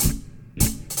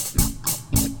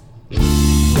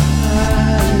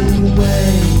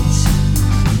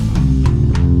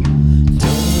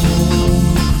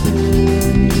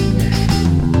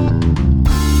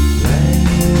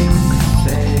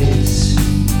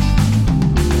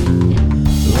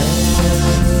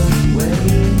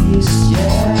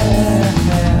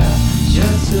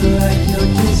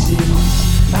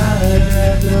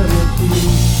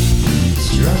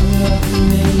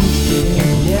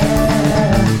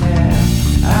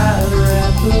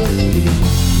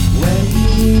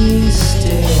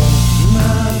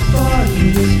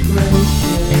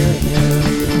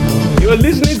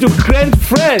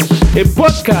Fresh, a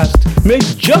podcast made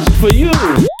just for you.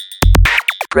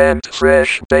 Brand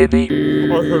fresh, baby.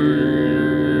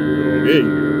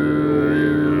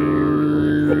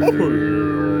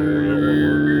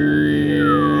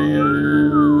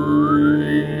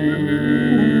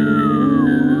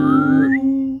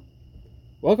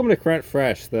 Welcome to Crent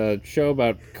Fresh, the show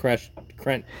about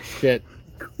Crent shit,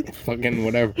 fucking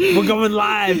whatever. We're going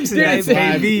live tonight,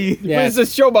 baby. Yeah, It's a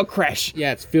show about Crash.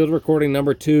 yeah, it's field recording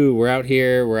number 2. We're out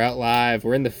here, we're out live,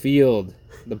 we're in the field.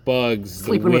 The bugs,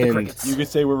 Sleeping the with the wind. crickets. You could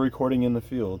say we're recording in the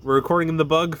field. We're recording in the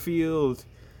bug field.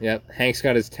 Yep, Hank's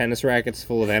got his tennis rackets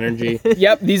full of energy.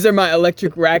 Yep, these are my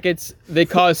electric rackets. They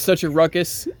cause such a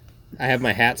ruckus. I have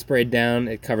my hat sprayed down.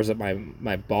 It covers up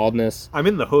my baldness. I'm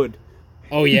in the hood.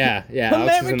 Oh, yeah,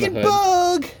 Alex is in the hood.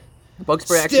 bug, Bug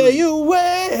spray stay actually.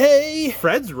 away.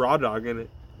 Fred's raw dog in it.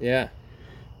 Yeah,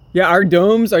 Yeah, our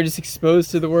domes are just exposed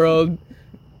to the world.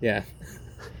 yeah.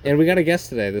 And we got a guest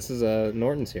today. This is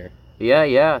Norton's here.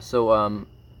 Yeah. So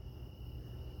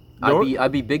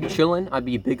I'd be big chillin'. I'd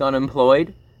be big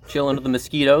unemployed, chilling with the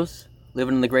mosquitoes,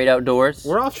 living in the great outdoors.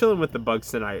 We're all chilling with the bugs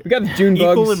tonight. We got the June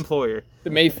Equal bugs, employer. the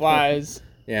mayflies.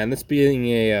 Yeah, and this being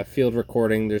a field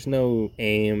recording, there's no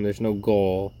aim, there's no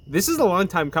goal. This is a long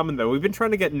time coming, though. We've been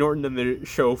trying to get Norton in the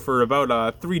show for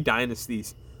about 3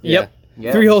 dynasties. Yeah. Yep,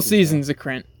 Yeah. 3 whole seasons of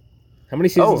Crent. How many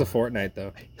seasons Oh. of Fortnite,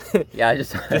 though? Yeah, I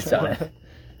just saw it.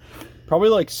 Probably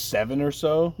like 7 or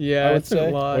so. Yeah, I would it's been say.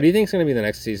 a lot. What do you think is going to be the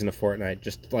next season of Fortnite?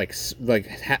 Just like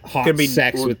hot Could be-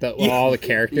 sex with all the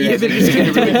characters. Yeah, they're just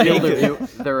gonna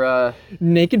They're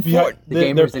Naked Yeah, fort. The they're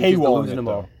gamers think he's paywall losing them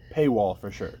all. Paywall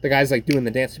for sure. The guy's like doing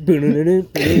the dance,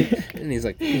 and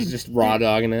he's just raw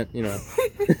dogging it. You know,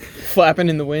 flapping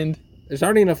in the wind. there's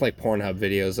already enough like Pornhub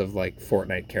videos of like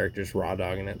Fortnite characters raw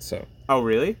dogging it. So Oh,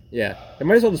 really? yeah, they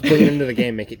might as well just bring it into the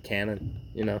game, make it canon.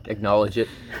 You know, Acknowledge it.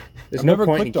 there's I've no never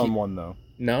point clicked in on one though.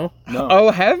 No, No, Oh,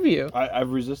 have you?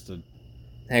 I've resisted.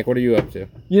 Hank, what are you up to?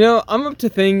 You know, I'm up to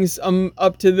things. I'm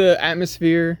up to the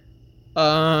atmosphere.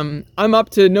 I'm up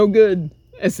to no good,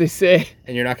 as they say.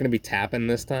 And you're not going to be tapping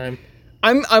this time.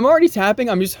 I'm already tapping.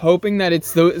 I'm just hoping that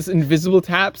it's those invisible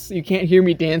taps. You can't hear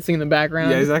me dancing in the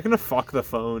background. Yeah, is that gonna fuck the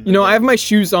phone? You know, I have my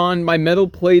shoes on, my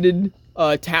metal-plated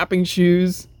tapping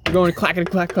shoes, going clackety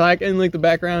clack clack in like the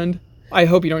background. I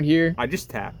hope you don't hear. I just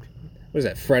tapped. What is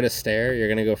that? Fred Astaire? You're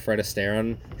gonna go Fred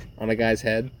Astaire on a guy's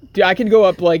head? Dude, I can go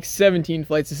up like 17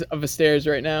 flights of stairs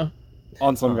right now.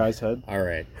 On some guy's head. All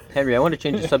right. Henry, I want to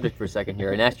change the subject for a second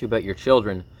here and ask you about your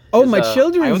children. Oh, 'Cause, my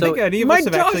children! I don't So- think any of my us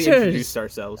have actually daughters! introduced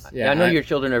ourselves. Yeah, I know your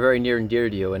children are very near and dear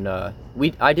to you, and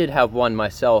I did have one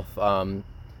myself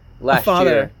last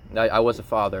father. year. I was a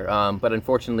father, but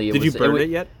unfortunately, Did you burn it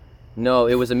yet? No,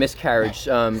 it was a miscarriage.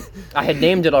 I had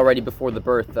named it already before the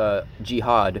birth,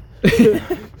 Jihad.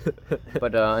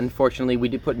 But unfortunately, we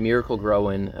did put Miracle Grow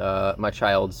in my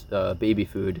child's baby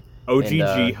food. OG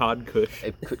and, Jihad Kush.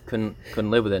 It couldn't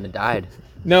live with it, and it died.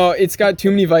 No, it's got too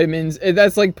many vitamins.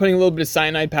 That's like putting a little bit of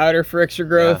cyanide powder for extra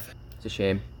growth. It's a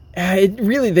shame.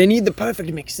 They need the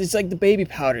perfect mix. It's like the baby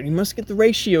powder. You must get the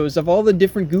ratios of all the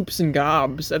different goops and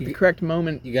gobs at the correct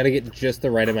moment. You got to get just the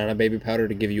right amount of baby powder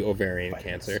to give you ovarian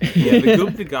cancer. Yeah, the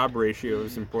goop to gob ratio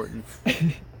is important.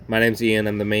 My name's Ian.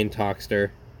 I'm the main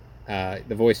talkster.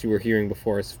 The voice you were hearing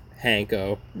before is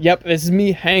Hanko. Yep, this is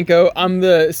me, Hanko. I'm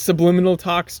the subliminal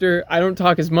talkster. I don't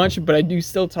talk as much, but I do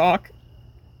still talk.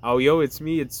 Oh, yo, it's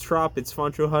me. It's Trop. It's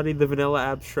Foncho Honey, the Vanilla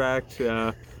Abstract.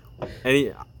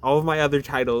 All of my other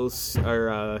titles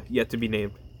are yet to be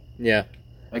named. Yeah.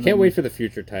 I can't wait for the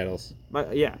future titles.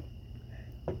 Yeah.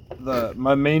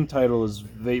 My main title is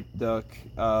Vape Duck.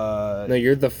 No,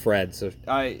 you're the Fred, so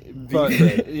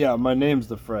Yeah, my name's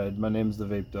the Fred. My name's the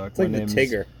Vape Duck. it's like the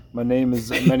Tigger. My name is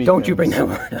many. Don't you things. bring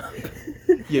that word up.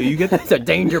 Yo, you get It's a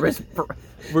dangerous.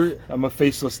 I'm a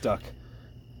faceless duck.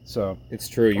 So It's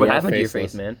true. You What are happened to your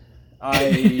faceless. face, man?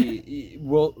 I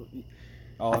will.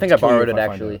 I think I borrowed it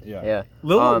actually. Yeah.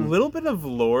 little bit of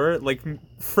lore. Like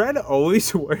Fred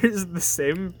always wears the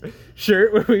same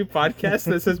shirt when we podcast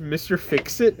that says "Mr.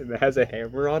 Fix It" and it has a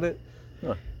hammer on it.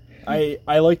 I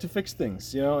like to fix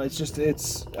things. You know, it's just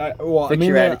Fix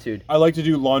your attitude. I like to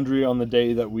do laundry on the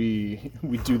day that we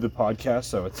do the podcast,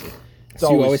 so it's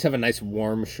So you always have a nice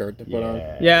warm shirt to put on?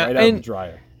 Yeah, right out of and- the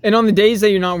dryer. And on the days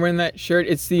that you're not wearing that shirt,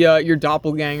 it's the your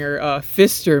doppelganger,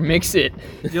 Fister, Mix It.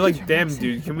 You're like, damn,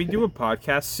 dude, can we do a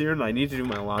podcast soon? I need to do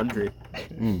my laundry.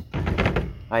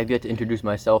 I have yet to introduce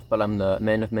myself, but I'm the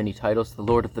man of many titles, the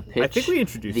Lord of the Pitch. I think we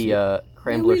introduced the you.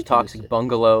 Cramblers Toxic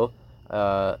Bungalow,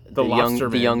 the Lobster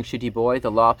Man. young shitty boy,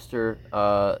 the Lobster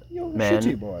man.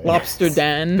 Shitty boy. Lobster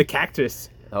Dan. The Cactus.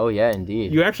 Oh yeah,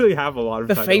 indeed. You actually have a lot of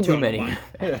The titles. Fable. Too many.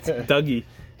 Dougie.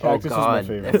 Oh Cactus is my god,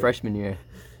 favorite. that freshman year.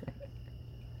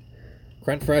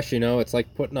 Crent Fresh, it's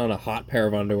like putting on a hot pair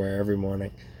of underwear every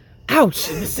morning. Ouch!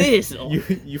 The sizzle.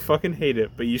 You fucking hate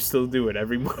it, but you still do it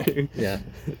every morning. Yeah.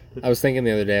 I was thinking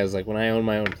the other day, I was like, when I own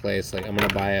my own place, like, I'm going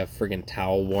to buy a friggin'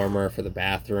 towel warmer for the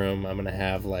bathroom. I'm going to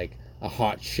have, like, a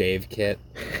hot shave kit.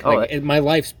 Like, my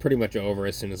life's pretty much over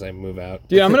as soon as I move out.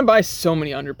 Dude, I'm gonna buy so many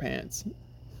underpants.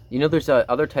 There's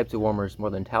other types of warmers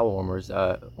more than towel warmers.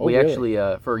 We really? actually,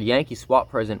 for a Yankee swap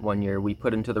present one year, we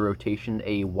put into the rotation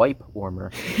a wipe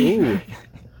warmer. Ooh.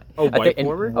 A wipe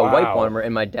warmer? A wipe warmer,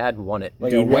 and my dad won it.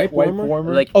 Like Dude, a wipe warmer?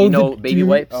 warmer? Like, the baby dude-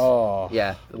 wipes? Oh.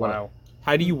 Yeah. Wow.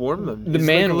 How do you warm them? The Is it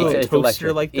man like a little will- It's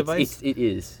toaster-like electric. device? It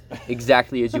is.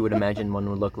 Exactly as you would imagine one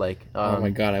would look like. Oh my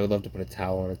god, I would love to put a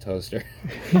towel on a toaster.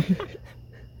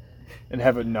 And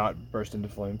have it not burst into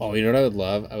flames. Oh, you know what I would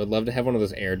love? I would love to have one of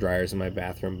those air dryers in my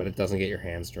bathroom, but it doesn't get your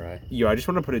hands dry. Yo, I just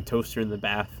want to put a toaster in the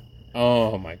bath.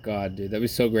 Oh my god, dude. That'd be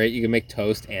so great. You can make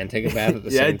toast and take a bath at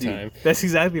the Yeah, same dude. time. That's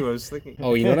exactly what I was thinking.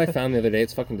 Oh, you know what I found the other day?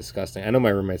 It's fucking disgusting. I know my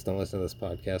roommates don't listen to this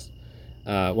podcast.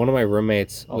 One of my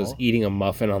roommates was eating a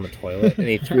muffin on the toilet, and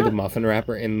he threw the muffin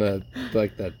wrapper in the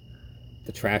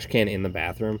trash can in the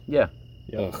bathroom. Yeah.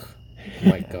 Ugh. Oh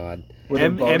my god.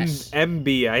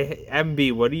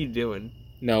 MB, what are you doing?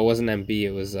 No, it wasn't MB.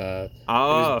 It was it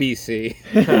Oh, was BC.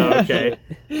 okay.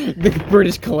 The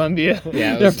British Columbia.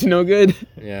 Yeah, it They're was- up to no good.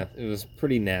 Yeah, it was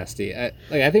pretty nasty. I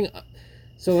think.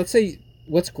 So let's say,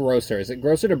 what's grosser? Is it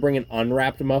grosser to bring an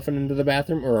unwrapped muffin into the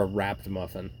bathroom or a wrapped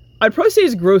muffin? I'd probably say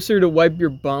it's grosser to wipe your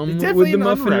bum It's with definitely the an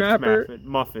muffin unwrapped wrapper.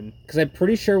 muffin. Because I'm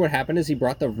pretty sure what happened is he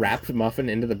brought the wrapped muffin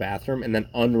into the bathroom and then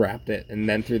unwrapped it and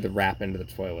then threw the wrap into the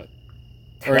toilet.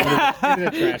 Or into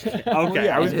the trash can. Okay,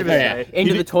 I was gonna Yeah. say.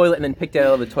 Into the toilet and then picked it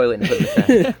out of the toilet and put it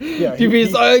in the trash. Yeah, Dude,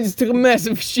 he's like, I just took a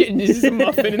massive shit and this is a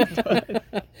muffin in the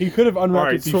toilet. he could have unwrapped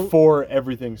Alright, it so- before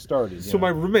everything started. So my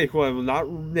roommate, who I will not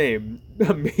name,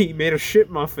 he made a shit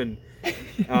muffin.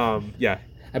 Yeah.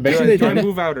 I bet you they Do I don't.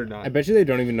 move out or not? I bet you they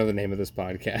don't even know the name of this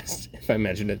podcast if I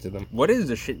mentioned it to them. What is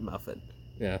a shit muffin?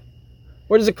 Yeah.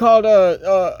 What is it called?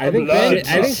 I think blood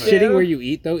shitting where you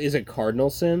eat though is a cardinal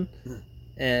sin,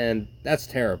 and that's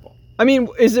terrible. I mean,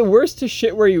 is it worse to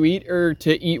shit where you eat or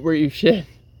to eat where you shit?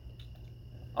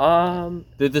 They're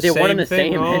the They're same one and the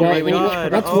thing. same. Oh And my when you-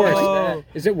 god. What's Oh. worse?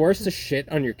 Is it worse to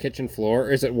shit on your kitchen floor,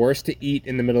 or is it worse to eat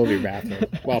in the middle of your bathroom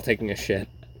while taking a shit?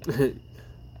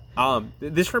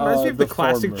 This reminds me of the the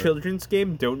classic former. children's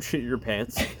game, Don't Shit Your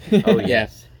Pants. Oh,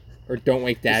 Yes. Or don't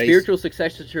wake The daddy. spiritual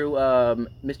successor to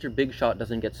Mr. Big Shot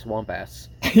doesn't get swamp ass.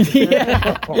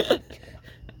 Yeah.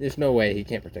 There's no way he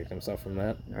can't protect himself from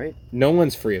that. All right. No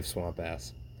one's free of swamp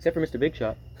ass. Except for Mr. Big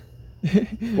Shot.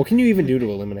 What can you even do to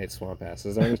eliminate swamp ass?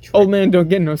 Is there any trick? Old man don't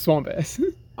get no swamp ass.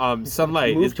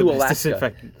 Sunlight Move is the to best Alaska.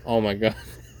 disinfectant. Oh my god.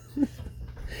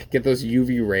 Get those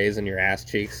UV rays in your ass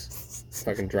cheeks.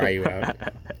 Fucking dry you out.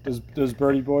 Does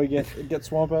Birdie Boy get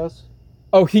swamp ass?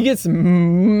 Oh, he gets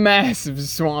massive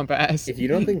swamp ass. If you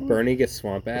don't think Bernie gets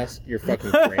swamp ass, you're fucking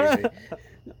crazy.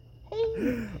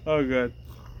 Oh god.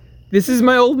 This is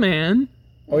my old man.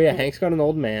 Oh yeah, Hank's got an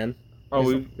old man. Oh,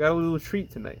 we got a little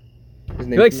treat tonight. His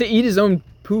He name likes to eat his own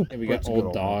poop. And we got That's a good old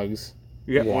old dogs.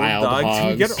 We got Wild old dogs.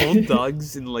 We hogs. got old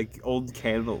dogs and like old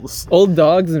candles. Old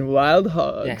dogs and wild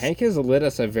hogs. Yeah, Hank has lit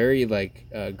us a very like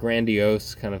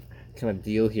grandiose kind of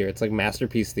deal here. It's like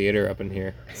Masterpiece Theater up in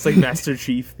here. It's like Master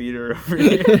Chief Theater over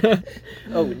here.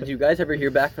 Oh, did you guys ever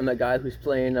hear back from that guy who's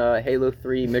playing Halo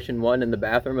 3 Mission 1 in the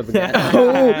bathroom of a gas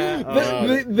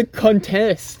Oh, the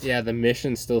contest. Yeah, the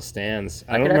mission still stands.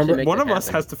 I I don't could actually remember. make One that of us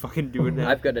happen. has to fucking do it now.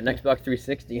 I've got an Xbox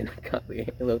 360 and I got the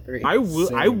Halo 3. I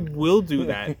Same. will do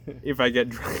that if I get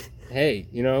drunk. Hey,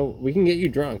 we can get you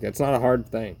drunk. That's not a hard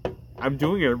thing. I'm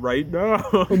doing it right now.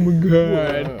 Oh my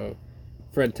god. Whoa.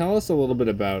 Fred, tell us a little bit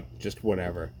about just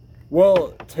whatever.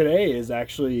 Well, today is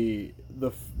actually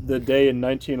the day in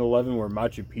 1911 where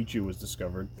Machu Picchu was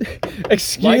discovered.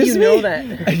 Excuse Why do you me? know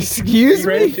that? Excuse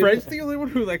me? Fred's the only one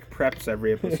who like preps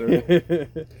every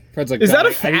episode. Fred's like, Is that "God,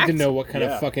 a I need to fact?" know what kind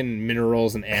Yeah. of fucking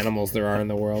minerals and animals there are in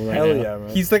the world right Hell now. yeah, man.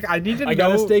 He's like, I need to I know.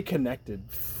 gotta stay connected.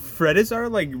 Fred is our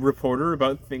like reporter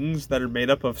about things that are made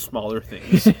up of smaller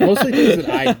things. Mostly things that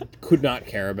I could not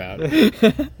care about,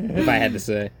 if I had to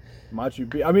say. Machu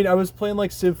Picchu. I mean, I was playing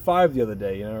like Civ 5 the other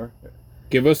day, you know?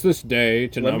 Give us this day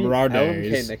to number our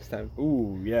days. next time.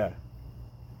 Ooh, yeah.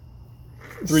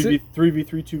 3v3,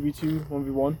 2v2,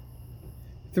 1v1.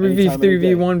 3v,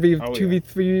 3v1, v, Oh,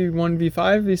 2v3, 1v5,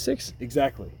 v6?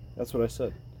 Exactly. That's what I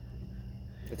said.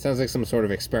 It sounds like some sort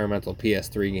of experimental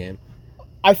PS3 game.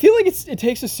 I feel like it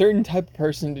takes a certain type of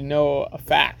person to know a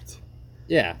fact.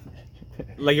 Yeah.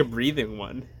 Like a breathing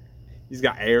one. He's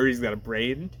got air. He's got a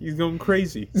brain. He's going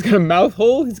crazy. He's got a mouth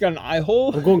hole. He's got an eye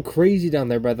hole. I'm going crazy down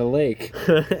there by the lake.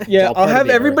 Yeah, all part I'll of have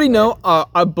the everybody Earth, know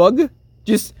a bug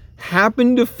just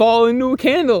happened to fall into a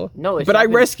candle. No, it's but I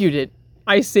happened- rescued it.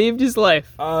 I saved his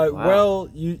life. Well,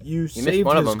 you saved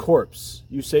one of his them. corpse.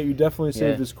 You definitely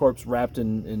saved Yeah. his corpse wrapped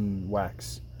in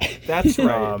wax. That's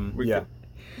right. Yeah.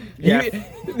 Yeah.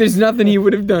 There's nothing he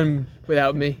would have done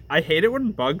without me. I hate it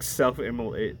when bugs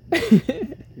self-immolate.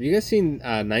 Have you guys seen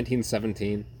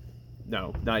 1917?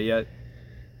 No, not yet.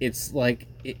 It's like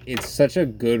it's such a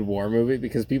good war movie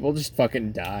because people just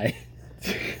fucking die.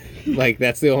 Like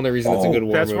that's the only reason it's a good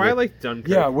war That's movie. why I like Dunkirk.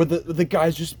 Yeah, with the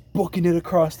guys just booking it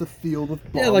across the field with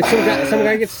bombs. Yeah, like some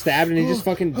guy gets stabbed and he just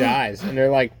fucking dies, and they're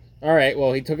like, all right,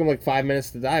 well he took him like 5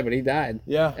 minutes to die, but he died.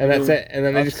 Yeah, And that's it. And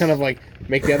then they just kind of like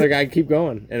make the other guy keep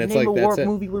going, and it's Name like a war that's it.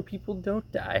 movie where people don't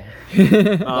die.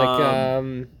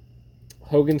 Like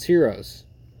Hogan's Heroes.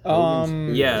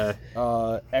 Yeah.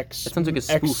 That sounds like a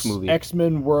spoof movie.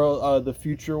 X-Men World, the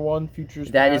future one, Futures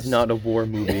That Past. is not a war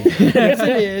movie. Yes,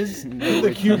 it is. No, The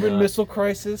it's Cuban not. Missile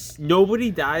Crisis.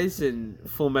 Nobody dies in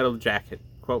Full Metal Jacket.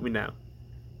 Quote me now.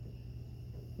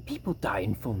 People die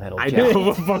in Full Metal I Jacket. know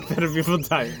a fuck ton of people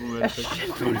die in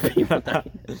Full Metal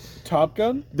Jacket. Top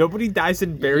Gun. Nobody dies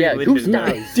in Barry Yeah, Lyndon. Goose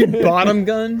dies. Dude, bottom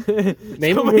gun.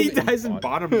 Name a Nobody movie- dies in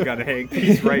Bottom Gun, Hank.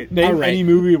 He's right. Name All right. any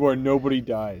movie where nobody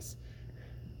dies.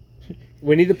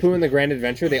 Winnie the Pooh and the Grand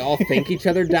Adventure. They all think each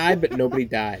other died, but nobody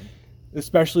died.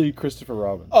 Especially Christopher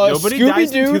Robin. Nobody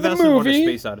dies in Scooby-Doo, the 2001: A movie.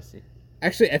 Space Odyssey.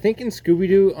 Actually, I think in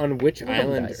Scooby-Doo on which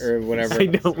island dies. or whatever. I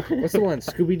know. What's the one?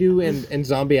 Scooby-Doo and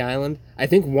Zombie Island. I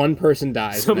think one person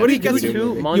dies. Somebody in that gets Scooby-Doo two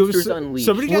movie. Monsters Unleashed.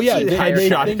 Somebody Well, gets yeah, they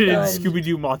headshot think, in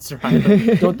Scooby-Doo Monster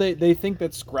Island. Don't they think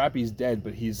that Scrappy's dead,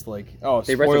 but he's like, oh,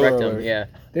 They spoiler resurrect alert. him, yeah.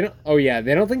 They don't. Oh yeah,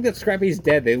 they don't think that Scrappy's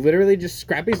dead. They literally just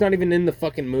Scrappy's not even in the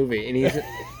fucking movie, and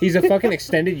he's a fucking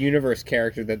extended universe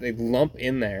character that they lump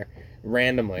in there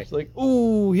randomly. It's like,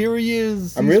 ooh, here he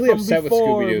is. I'm He's really from upset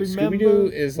before, with Scooby-Doo. remember?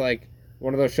 Scooby-Doo is like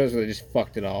one of those shows where they just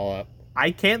fucked it all up. I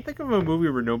can't think of a movie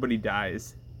where nobody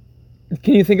dies.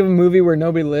 Can you think of a movie where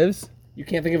nobody lives? You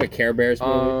can't think of a Care Bears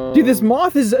movie. Dude, this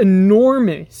moth is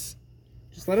enormous.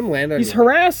 Just let him land on He's you.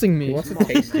 harassing He me. wants to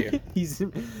taste you.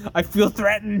 I feel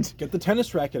threatened. Get the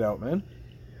tennis racket out, man.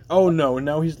 Oh no!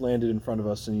 Now he's landed in front of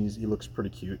us, and he looks pretty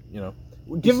cute. You know,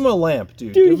 give him a lamp,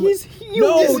 dude. Dude, Give him you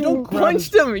No, just don't grab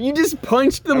punched him. You just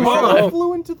punched the Oh, moth. he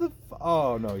flew into the.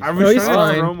 Oh no! I No, was he's trying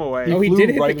fine. to throw him away. Oh, he flew did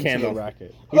hit right the into candle.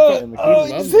 racket. Oh, And the oh, kid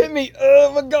he loves just hit me.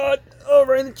 Oh my god. Oh,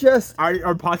 right in the chest.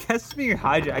 Our podcast is being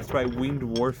hijacked by winged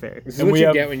warfare. This is And what we you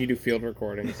have- get when you do field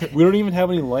recordings. We don't even have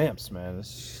any lamps, man.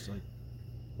 It's just like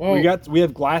Well, we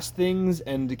have glass things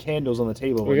and the candles on the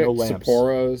table, we but got no lamps.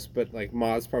 Sapporos, but like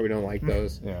moths probably don't like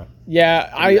those. Yeah.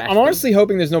 Yeah, you I'm asked honestly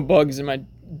hoping there's no bugs in my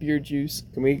beer juice.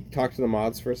 Can we talk to the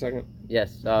mods for a second?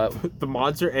 Yes. The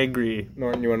mods are angry.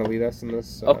 Norton, you want to lead us in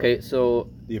this? Okay, so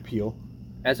The appeal.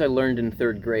 as I learned in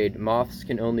 3rd grade, moths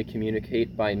can only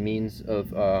communicate by means of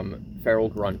feral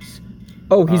grunts.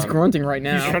 Oh, he's grunting right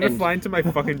He's now. trying to fly into my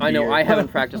fucking beer. I know, I haven't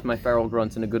practiced my feral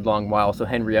grunts in a good long while, so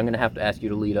Henry, I'm going to have to ask you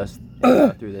to lead us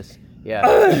through this. Yeah,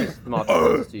 the moth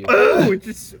responds to you.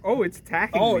 Oh, it's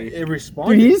attacking Oh, me. it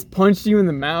responded. Dude, he just punched you in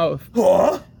the mouth.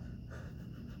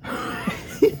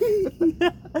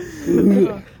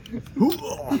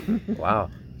 Wow.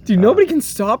 Dude, nobody can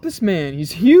stop this man.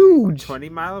 He's huge.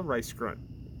 20-mile rice grunt.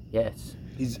 Yes.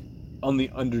 He's on the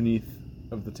underneath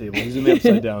of the table. He's in the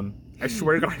upside down. I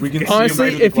swear to God. We can get see you him Honestly,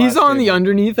 right at the if he's glass on the table.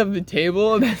 underneath of the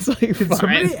table, that's like Can fine.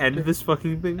 somebody end this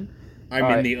fucking thing? I'm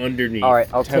Alright. in the underneath. All right,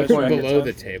 I'll take Tennis Or one. racket. below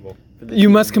the table. You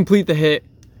must complete the hit.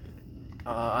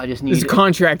 I just There's need a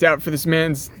contract out for this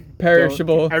man's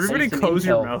perishable. Everybody some close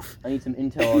your intel. mouth. I need some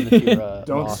intel on this here,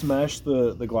 Don't moth. smash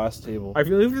the glass table. I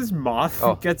feel like if this moth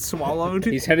Oh. gets swallowed,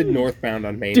 He's headed northbound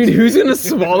on Main Dude, Street. who's gonna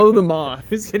swallow the moth?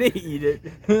 who's gonna eat it?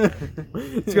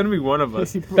 It's gonna be one of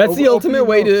us. That's the ultimate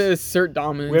way to assert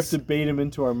dominance. We have to bait him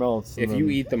into our mouths. and If you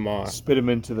then eat the moth, spit him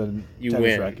into the You tennis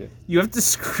win. racket. You have to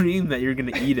scream that you're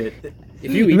gonna eat it.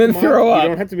 if you eat And then the moth, throw up. you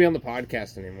don't have to be on the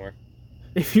podcast anymore.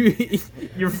 If you eat,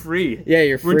 you're free. Yeah,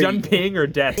 you're free. We're done paying or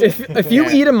debt. If you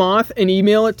Yeah. eat a moth and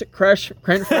email it to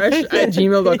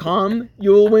crentfresh@gmail.com,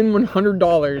 you'll win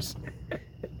 $100.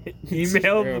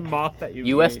 Email true. the moth that you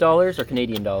U.S. ate. dollars or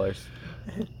Canadian dollars?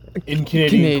 In Canadian,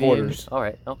 Canadian. quarters. All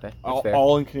right, okay. That's All, fair.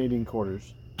 all in Canadian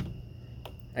quarters.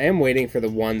 I am waiting for the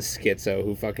one schizo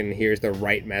who fucking hears the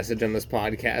right message on this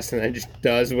podcast and then just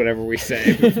does whatever we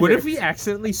say. What if we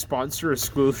accidentally sponsor a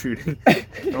school shooting?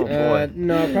 Oh, boy.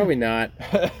 No, probably not.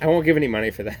 I won't give any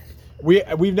money for that.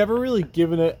 We've never really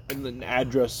given it an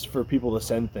address for people to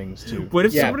send things to. What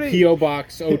if Yeah, somebody? P.O.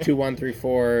 Box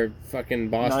 02134, fucking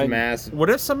Boston, Mass. What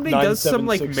if somebody does some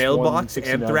like 976169420. mailbox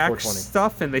anthrax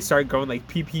stuff and they start going like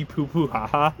pee pee poo poo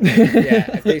haha?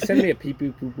 Yeah, if they send me a pee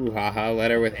poo poo poo ha ha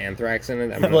letter with anthrax in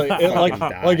it, I'm gonna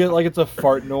like it's a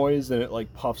fart noise and it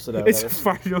like puffs it out. It's a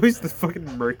fart noise that fucking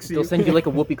murks They'll you. send you like a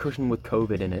whoopee cushion with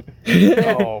COVID in it.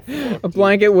 Oh, fuck, A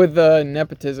blanket with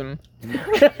nepotism.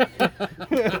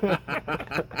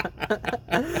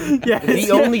 Yeah, The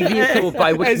only vehicle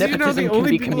by which as you know, nepotism the can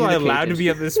only be people allowed to communicated. be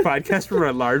on this podcast were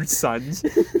our large sons.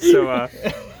 So,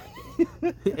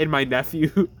 and my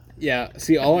nephew. Yeah,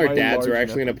 see, all our My dads are large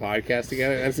actually in a podcast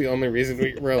together. That's the only reason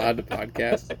we're allowed to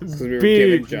podcast. Because we were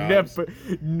Big given jobs.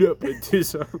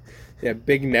 nepotism. Yeah,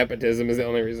 big nepotism is the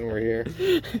only reason we're here.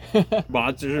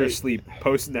 Monsters are asleep.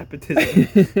 Post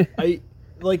nepotism. I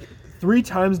like 3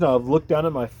 times now I've looked down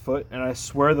at my foot and I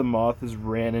swear the moth has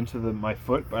ran into my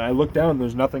foot, but I look down and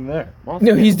there's nothing there.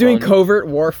 No, he's doing covert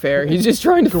warfare. He's just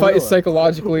trying to fight Guerrilla.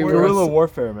 psychologically. with Guerrilla us.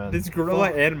 warfare, man. It's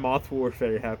gorilla and moth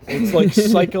warfare happening. It's like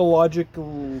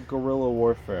psychological guerrilla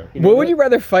warfare. You know What would that? you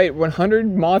rather fight,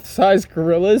 100 moth-sized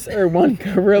gorillas or one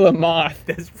gorilla moth?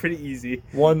 That's pretty easy.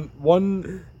 One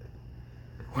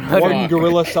Fuck.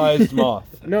 gorilla-sized moth.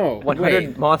 No, 100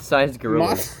 wait. moth-sized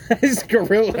gorillas. Moth-sized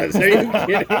gorillas. Are you kidding?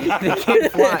 They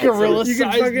can't fly. Gorilla You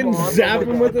can sized fucking moth. zap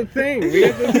them with a thing. We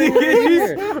got the thing right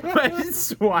here. Imagine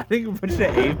swatting a bunch of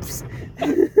apes.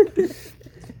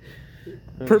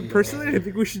 Personally, I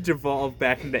think we should devolve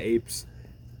back into apes.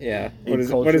 Yeah. Ape What is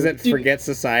culture. it? Forget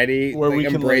society. Where Like, we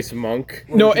can, embrace monk.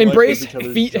 Where No, we can, like, embrace give each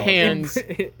other's feet, jobs. hands.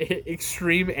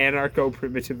 Extreme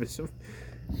anarcho-primitivism.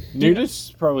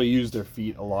 Nudists probably use their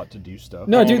feet a lot to do stuff.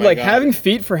 No, Oh dude, my like God.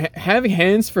 having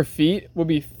hands for feet will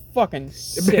be fucking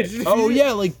sick. Imagine if Oh you-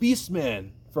 yeah, like Beastman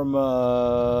from Do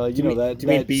you that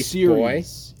mean that Beast series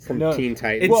Boy from No. Teen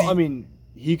Titans? Well, I mean,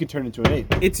 he could turn into an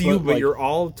ape. It's you, but like, you're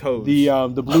all toes.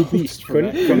 the blue beast from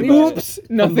Couldn't- that. couldn't From he- the- Oops,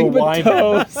 nothing the but wine-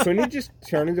 toes. Couldn't he just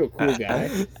turn into a cool guy?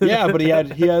 yeah, but he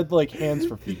had like hands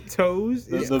for feet. toes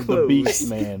is The clothes. Beast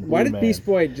Man. Why Blue did Man. Beast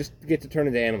Boy just get to turn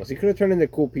into animals? He could have turned into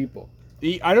cool people.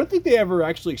 I don't think they ever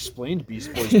actually explained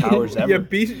Beast Boy's powers ever. Yeah,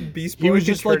 Beast Boy. He was could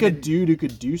just like turn a in- dude who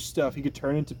could do stuff. He could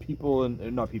turn into people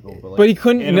and not people, but like. But he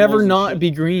couldn't animals never and not shit.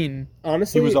 be green.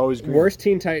 Honestly, He was always green. worst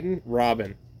Teen Titan,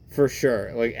 Robin, for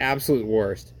sure. Like absolute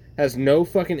worst. Has no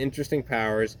fucking interesting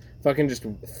powers. Fucking just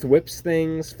thwips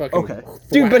things. Fucking Okay.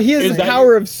 Dude, but he has Is the that-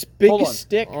 power of Hold big on.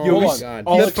 stick. Oh Hold my on. God.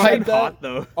 I'll He's accept fucking that. hot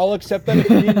though. I'll accept that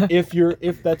opinion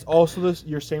if that's also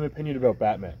your same opinion about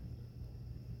Batman.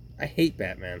 I hate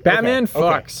Batman. Batman Okay,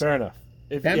 fucks. fair enough.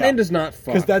 Batman does not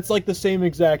fuck. because that's like the same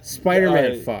exact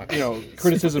Spider-Man fucks. You know,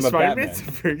 criticism of Batman Spider-Man's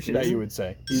a virgin. that you would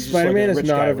say. He's just Spider-Man like is rich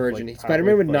not guy a with, virgin. like,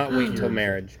 Spider-Man would with, not like, wait until years.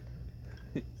 marriage.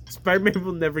 Spider-Man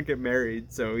will never get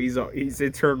married, so he's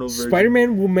eternal virgin.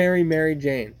 Spider-Man will marry Mary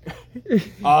Jane.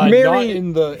 Not Mary-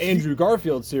 in the Andrew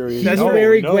Garfield series. That's no,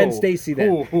 Mary no. Gwen Stacy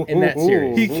then, in that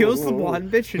series. He kills the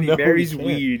blonde bitch and he No, marries he can't.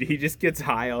 weed. He just gets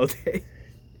high all day.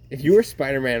 If you were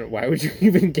Spider-Man, why would you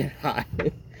even get high?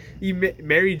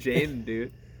 Mary Jane,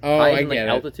 dude. Oh, High I in, like, get it.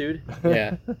 altitude.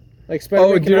 Yeah. Like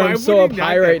Spider-Man. Oh, dude, Why I'm would so he up not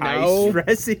high get right high?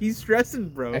 now. He's stressing,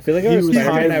 bro. I feel like if He I was was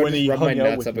Spider-Man, high I would when just he rub my hung out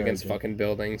nuts with up against Mary Jane. fucking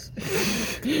buildings.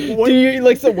 What- Dude, he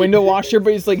likes the window washer,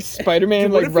 but he's like Spider-Man,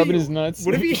 Dude, what like if rubbing he- his nuts.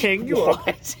 What if he hangs you up?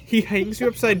 He hangs you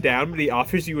upside down, but he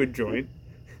offers you a joint.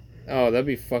 Oh, that'd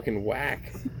be fucking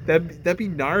whack. That'd be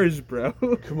Nars, bro.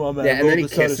 Come on, man. Yeah, I and then rolled he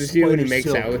this out of kisses you and he spider makes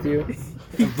silk. out with you.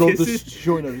 I rolled this kisses-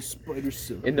 joint out of spider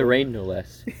silk. In the rain, no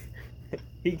less.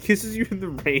 He kisses you in the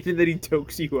rain and then he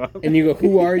tokes you up. And you go,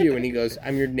 "Who are you?" And he goes,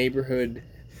 "I'm your neighborhood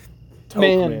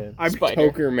Toke Man. I'm Spider.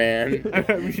 poker man."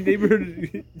 I'm your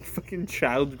neighborhood fucking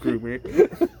child groomer.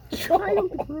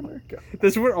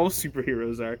 That's what all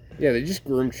superheroes are. Yeah, they just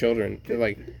groom children. They're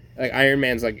like Iron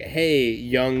Man's like, "Hey,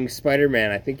 young Spider-Man,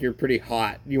 I think you're pretty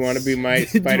hot. You want to be my Do you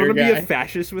spider want to guy?" be a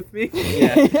fascist with me?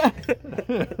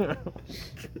 Yeah.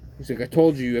 He's like, "I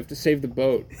told you, you have to save the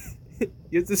boat."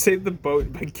 You have to save the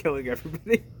boat by killing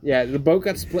everybody. Yeah, the boat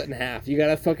got split in half. You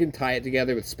gotta fucking tie it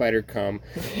together with spider cum.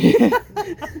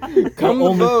 Come the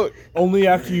only, boat. only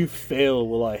after you fail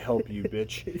will I help you,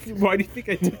 bitch. Why do you think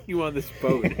I took you on this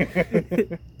boat?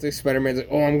 It's like Spider-Man's like,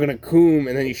 "Oh, I'm gonna coom,"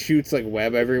 and then he shoots like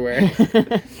web everywhere.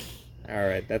 All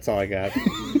right, that's all I got.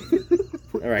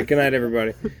 All right, good night,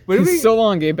 everybody. What do we, So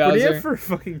long, Gabe what do you have Bowser. for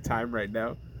fucking time right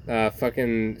now?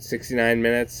 Fucking 69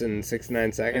 minutes and 69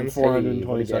 And seconds.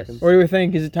 420 Hey, seconds. What do we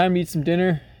think? Is it time to eat some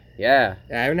dinner? Yeah.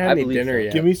 Yeah, I haven't had I any believe dinner so.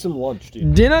 yet. Give me some lunch,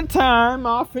 dude. Dinner time.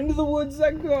 Off into the woods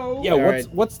I go. Yeah, All what's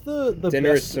right. what's the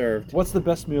Dinner is best served. What's the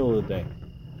best meal of the day?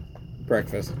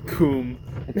 Breakfast. Coom.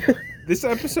 This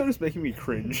episode is making me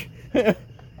cringe.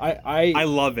 I I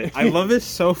love it. I love it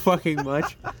so fucking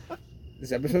much.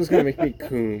 This episode's gonna make me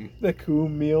coom. the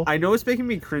coom meal. I know it's making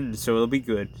me cringe, so it'll be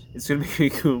good. It's gonna make me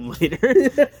coom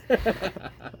later.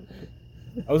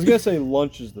 I was gonna say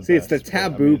lunch is the See, best. it's the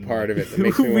taboo part of it that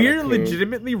makes me want We're to coom.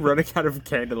 legitimately running out of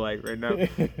candlelight right now.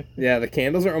 Yeah, the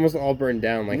candles are almost all burned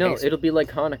down. Like No, Hank's- it'll be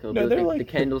like Hanukkah. It'll No, be they're like the like-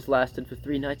 candles lasted for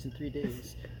 3 nights and 3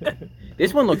 days.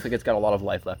 This one looks like it's got a lot of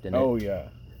life left in it. Oh yeah,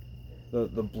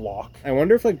 the block. I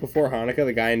wonder if, like, before Hanukkah,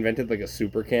 the guy invented, like, a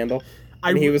super candle.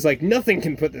 And he was like, nothing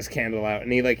can put this candle out.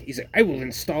 And he's like, I will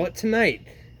install it tonight.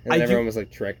 And then everyone was,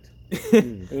 like, tricked.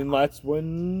 And that's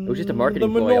when It was just a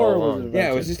marketing the ploy all menorah along. was Yeah, it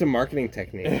invented. was just a marketing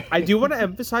technique. I do want to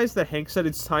emphasize that Hank said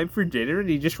it's time for dinner, and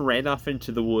he just ran off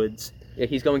into the woods. Yeah,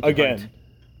 he's going to again. hunt.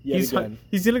 Yet He's again.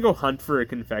 he's gonna go hunt for a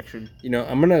confection. You know,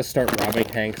 I'm gonna start robbing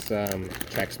Hank's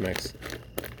Chex Mix.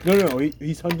 No,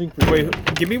 he's hunting for. Wait, dinner.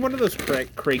 give me one of those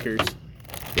crackers.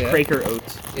 Yeah. Cracker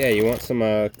oats. Yeah, you want some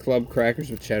club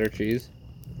crackers with cheddar cheese?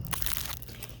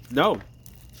 No.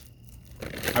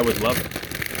 I would love it.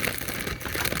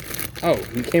 Oh,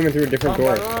 he came in through a different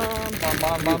door.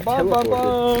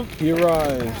 He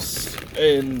arrives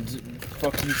and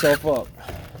fucks himself up.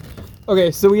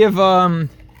 Okay, so we have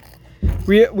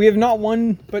we have not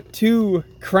one but 2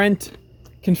 Krent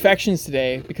confections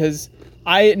today because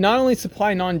I not only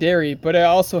supply non-dairy, but I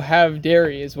also have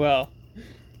dairy as well.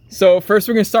 So first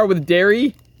we're gonna start with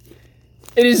dairy.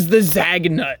 It is the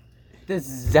Zagnut. The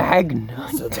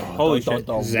Zagnut. Holy shit.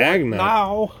 Zagnut.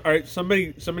 Now. Alright,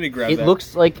 somebody grab It that.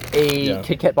 looks like a Yeah.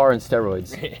 Kit Kat bar on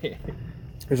steroids.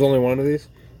 There's only one of these?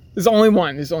 There's only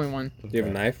one. There's only one. Do you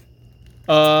have a knife?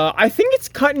 I think it's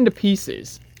cut into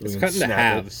pieces. It's can cut into snap it.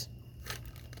 halves.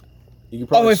 You could Oh,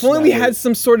 probably if only we snap had it.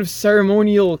 some sort of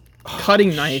ceremonial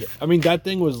cutting knife. I mean, that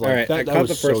thing was like Alright, I that cut was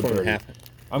the first so one in dirty. half.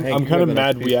 I'm Hank, you kind have of the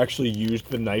next mad we piece. actually used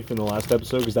the knife in the last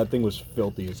episode because that thing was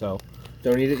filthy as hell.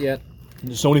 Don't eat it yet?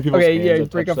 So many people. Okay, yeah,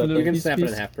 break off that the You can Piece, snap it in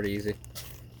piece. half pretty easy.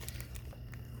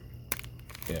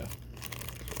 Yeah.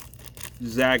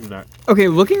 Zagnut. Okay,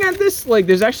 looking at this, like,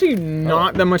 there's actually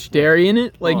not that much dairy in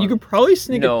it. Like, you could probably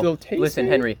sneak a little taste. Listen,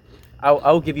 in. Henry.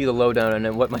 I'll give you the lowdown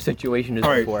on what my situation is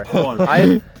Alright, before. hold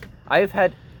on. I have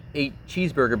had a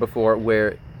cheeseburger before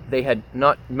where they had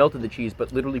not melted the cheese,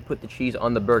 but literally put the cheese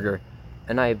on the burger,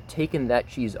 and I have taken that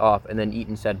cheese off and then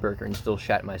eaten said burger and still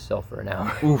shat myself for an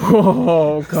hour.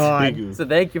 Oh God. Big So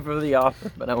thank you for the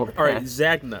offer, but I won't. Alright,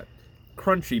 Zagnut.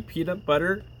 Crunchy peanut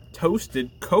butter, toasted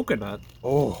coconut.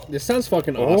 Oh, This sounds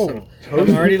fucking awesome. I'm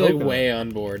toasted already like coconut. way on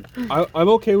board. I'm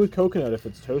okay with coconut if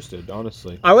it's toasted.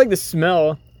 Honestly. I like the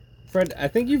smell. Fred, I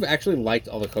think you've actually liked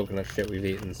all the coconut shit we've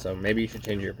eaten, so maybe you should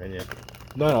change your opinion.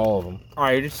 Not all of them.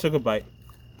 Alright, I just took a bite.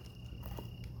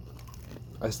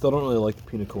 I still don't really like the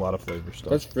pina colada flavor stuff.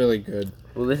 That's really good.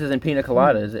 Well, this isn't pina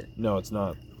colada, is it? No, it's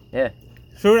not. Yeah,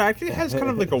 So it actually has kind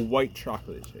of like a white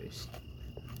chocolate taste.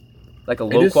 like a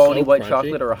It low is quality so white crunchy.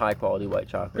 chocolate or a high quality white It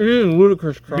chocolate. is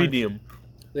ludicrous crunch. Medium.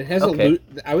 It has Okay.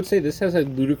 I would say this has a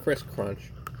ludicrous crunch.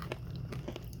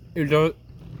 You know,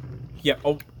 yeah,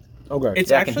 Okay. it's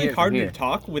Yeah, I can actually hear it from hard to here.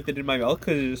 talk with it in my mouth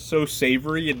because it's so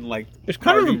savory and like. It's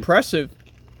kind of hearty. impressive.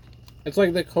 It's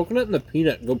like the coconut and the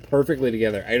peanut go perfectly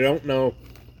together. I don't know.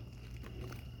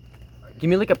 Give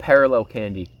me like a parallel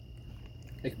candy.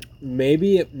 Like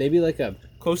maybe like a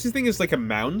Closest thing is like a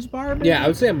Mounds bar. Maybe? I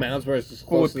would say a Mounds bar is just But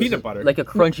close with to this. peanut butter. Like a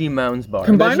crunchy Mounds bar.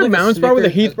 Combine a like a Mounds bar with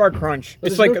a Snickers- Heath bar crunch. But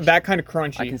It's there's like no that kind of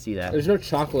crunchy. I can see that. There's no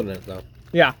chocolate in it though.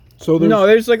 Yeah. So there's No,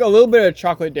 there's like a little bit of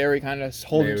chocolate dairy kind of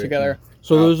holding Maybe. together.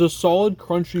 there's a solid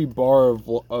crunchy bar of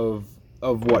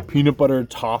what, peanut butter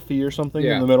toffee or something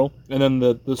Yeah. in the middle, and then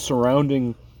the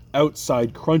surrounding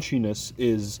outside crunchiness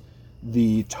is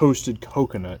the toasted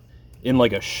coconut in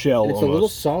like a shell. And it's a little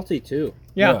almost. salty too.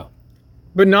 Yeah.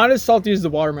 But not as salty as the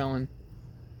watermelon.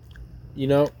 You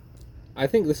know, I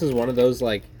think this is one of those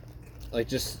like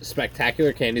just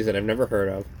spectacular candies that I've never heard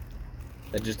of.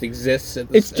 That just exists at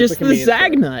the It's just the convenience store.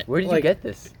 Zagnut. Where did like- you get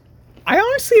this? I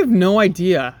honestly have no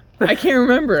idea. I can't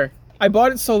remember. I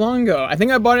bought it so long ago. I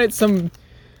think I bought it at some.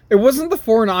 It wasn't the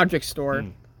Foreign Object store.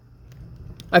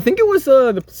 I think it was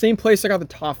the same place I got the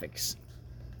Toffix.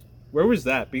 Where was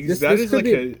that? Because This- that this is could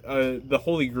like the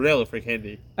holy grail for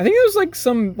candy. I think it was like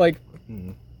some like.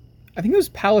 I think it was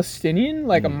Palestinian,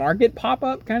 like a market pop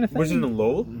up kind of thing. Was it in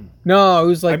Lowell? No, it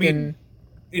was like I mean,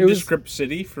 It was- Indescript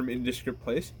City from Indescript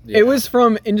Place. it was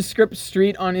from Indescript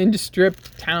Street on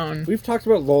Indescript Town. We've talked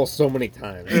about Lowell so many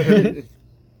times.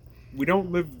 We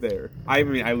don't live there. I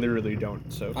mean, I literally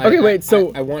don't. So Okay, wait,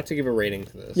 so- I want to give a rating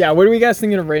to this. Yeah, what are we guys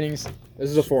thinking of ratings? This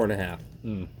is a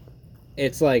 4.5.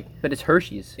 It's like But it's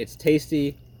Hershey's. it's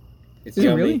tasty. It's Is it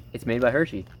yummy. really? It's made by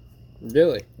Hershey.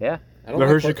 Really? Yeah. I don't The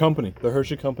like Hershey Company. The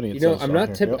Hershey Company. You know, says I'm on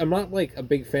not here. Yep. I'm not like a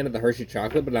big fan of the Hershey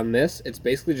chocolate, but on this, it's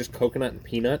basically just coconut and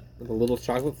peanut with a little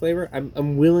chocolate flavor.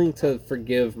 I'm willing to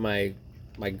forgive my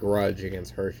grudge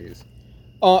against Hershey's.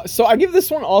 So I give this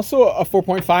one also a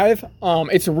 4.5.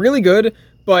 It's really good,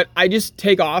 but I just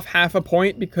take off half a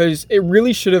point because it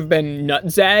really should have been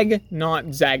Nut Zag, not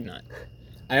Zagnut.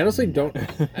 I honestly don't.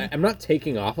 I'm not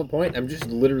taking off a point. I'm just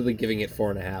literally giving it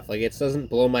 4.5. Like it doesn't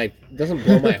blow my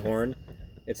horn.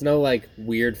 It's no like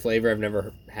weird flavor I've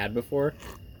never had before,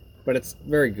 but it's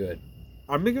very good.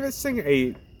 I'm gonna give this thing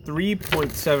a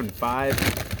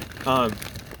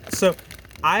 3.75. So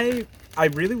I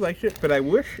really liked it, but I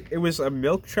wish it was a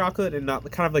milk chocolate and not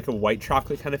kind of like a white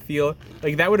chocolate kind of feel.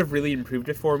 Like that would have really improved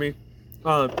it for me.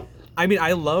 I mean,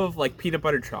 I love like peanut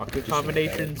butter chocolate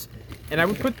combinations, and I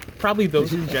would put probably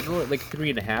those in general at like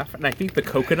 3.5. And I think the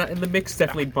coconut in the mix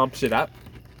definitely bumps it up,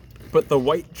 but the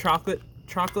white chocolate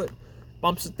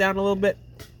bumps it down a little bit.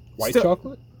 White Still-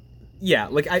 chocolate? Yeah,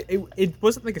 like it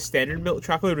wasn't like a standard milk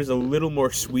chocolate. It was a little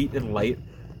more sweet and light.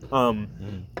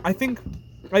 I think,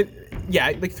 like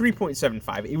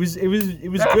 3.75. It was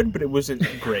good, but it wasn't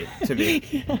great to me.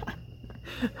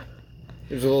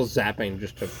 There's a little zapping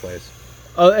just took place.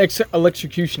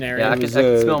 Electrocutionary. Yeah, I was can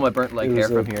a- smell my burnt leg it hair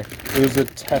was from here. It was a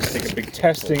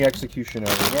testing execution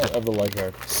of the leg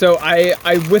hair. So I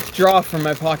withdraw from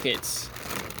my pockets.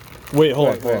 Wait,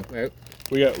 hold on. Wait.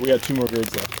 We got 2 more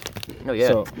grades left. Oh yeah.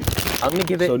 So, I'm gonna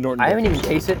give it. so Norton I haven't even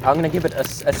Gordon, tasted it. I'm gonna give it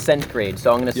a scent grade.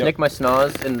 So I'm gonna snick my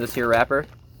snaz in this here wrapper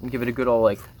and give it a good old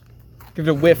like. Give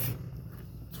it a whiff.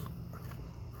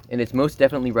 And it's most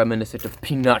definitely reminiscent of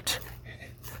peanut,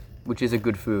 which is a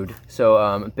good food.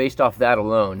 So based off that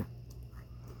alone,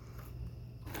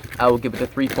 I will give it a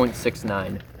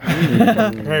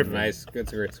 3.69. Nice.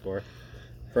 That's a great score.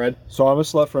 Fred? So I'm a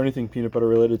slut for anything peanut butter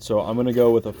related, so I'm gonna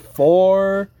go with a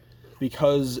 4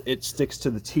 because it sticks to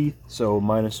the teeth, so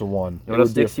minus a 1. What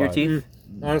else sticks to your 5. teeth?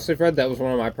 Honestly, Fred, that was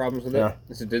one of my problems with it. Yeah.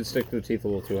 Is it did stick to the teeth a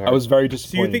little too hard. I was very So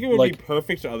disappointed. you think it would like, be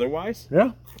perfect otherwise?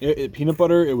 Yeah, peanut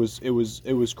butter. It was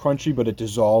crunchy, but it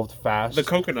dissolved fast. The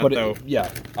coconut, but though.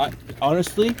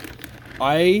 Honestly,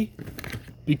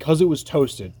 because it was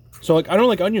toasted. So like I don't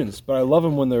like onions, but I love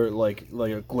them when they're like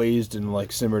glazed and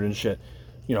like simmered and shit.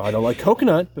 You know, I don't like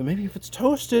coconut, but maybe if it's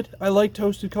toasted, I like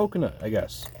toasted coconut, I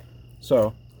guess.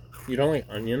 So, You don't like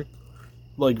onion?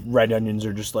 like red onions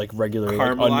are just like regular,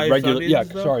 Caramelized regular. Yeah,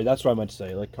 onions, though? sorry, that's what I meant to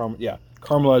say. Like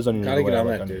caramelized onions. Gotta are the way get I on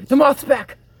like that, onions. dude. The moth's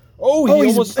back. Oh,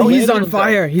 He's on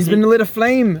fire. He's been lit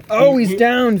aflame. Oh, he's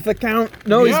down to the count.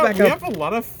 No, he's back we up. have a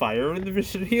lot of fire in the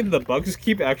vicinity, and the bugs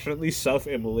keep accidentally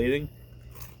self-immolating.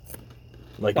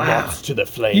 Like Wow. moths to the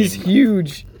flame. He's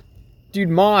huge. Dude,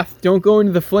 moth, don't go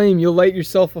into the flame. You'll light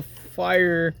yourself a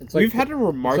fire. It's like, We've had a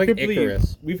remarkably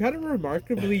Icarus.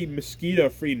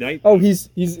 mosquito-free night. Oh, he's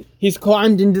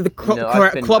climbed into the club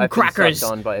I've been crackers.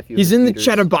 sucked on by a few He's in the mosquitoes.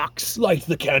 cheddar box. Light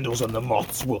the candles and the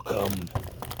moths will come.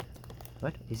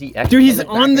 What? Is he actually? Dude, he's back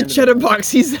on the into cheddar box.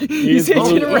 He's is hitching a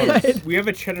literally- ride. We have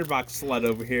a cheddar box slut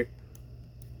over here.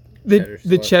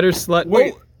 The cheddar slut.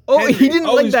 Wait, Oh, Henry. he didn't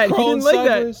like he's that. He crawling didn't like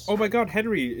that. sideways. Oh my god,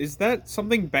 Henry, is that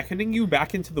something beckoning you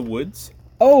back into the woods?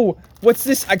 Oh, what's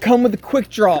this? I come with a quick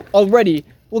draw already.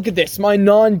 Look at this. My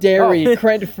non-dairy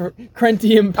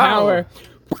Crentium power.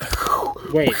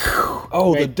 Wait.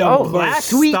 Oh, the dumb Black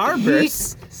Sweet Starburst.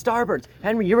 yeast Starburst.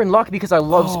 Henry, you're in luck because I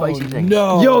love spicy things.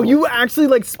 No. Yo, you actually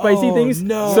like spicy Oh, things?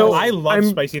 no. So I love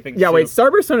spicy things, Yeah, too. wait.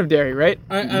 Starburst don't have dairy, right?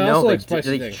 I No, also like they, spicy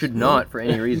they things. should not for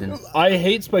any reason. I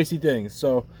hate spicy things,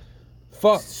 so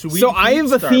fuck. Sweet So I heat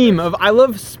have a Starburst. theme of I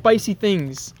love spicy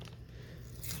things.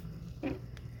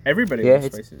 Everybody Yeah, loves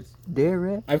it's- spices.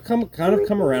 Dairy. I've come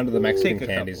around to the Mexican Take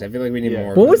a candies. couple. I feel like we need Yeah.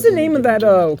 more. What was the name of that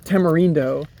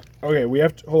tamarindo? Okay, we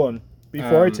have to hold on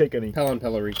before I take any. Pelon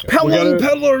Pelorico. Pelon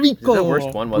gotta- Pelorico. Is that the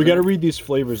worst one? We Wasn't got to it? read these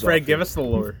flavors. Fred, off give here. us the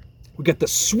lore. We got the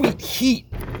sweet heat,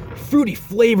 fruity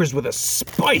flavors with a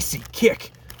spicy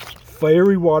kick.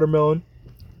 Fiery watermelon,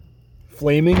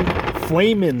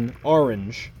 flamin'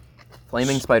 orange.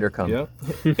 Flaming spider cum. Yeah.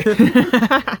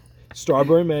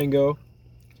 Strawberry mango,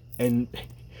 and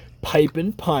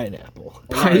piping pineapple.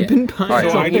 Pipe and pine. All right,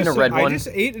 So so I I'm eating just, a red I one. just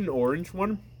ate an orange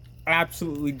one.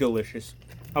 Absolutely delicious.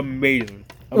 Amazing.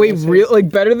 Wait, real like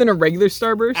better than a regular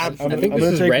Starburst? Absolutely. I think I'm this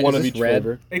gonna is take red. one Is of this each red?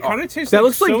 flavor. It kind of tastes That like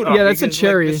looks like- soda yeah, that's a because,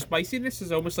 cherry. Like, the spiciness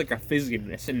is almost like a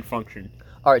fizziness in function.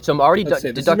 All right, so I'm already Let's see,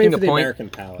 this is deducting made a for the point. American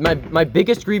palate. My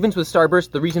biggest grievance with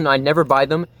Starburst, the reason I never buy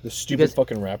them, The stupid Because-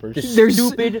 fucking wrappers. There's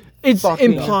stupid It's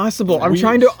fucking- impossible. I'm We-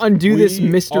 trying to undo this we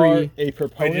mystery. Are a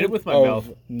proponent I did it with my of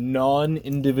mouth.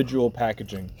 non-individual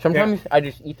packaging. sometimes I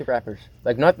just eat the wrappers.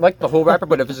 Like not like the whole wrapper,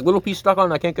 but if there's a little piece stuck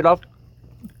on, I can't get off.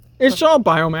 It's all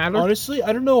biomatter. Honestly,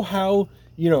 I don't know how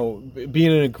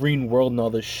being in a green world and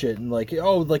all this shit, and like,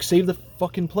 save the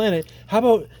fucking planet. How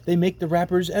about they make the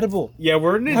wrappers edible? Yeah,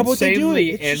 we're an How about they do it?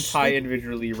 insanely It's just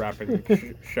anti-individually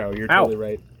wrapping show. You're totally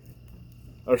right.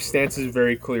 Our stance is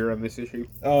very clear on this issue.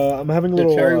 I'm having a The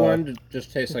little cherry one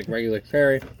just tastes like regular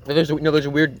cherry. There's a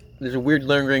weird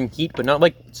lingering heat, but not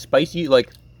like spicy. Like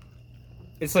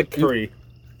It's like curry.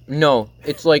 no,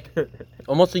 it's like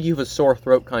almost like you have a sore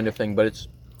throat kind of thing, but it's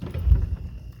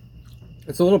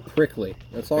It's a little prickly.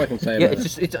 That's all I can say yeah, about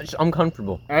it's just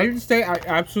uncomfortable. I have to say, I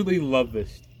absolutely love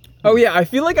this. Oh yeah, I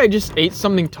feel like I just ate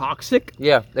something toxic.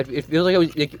 Yeah, it feels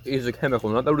like it was a chemical,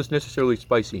 not that it was necessarily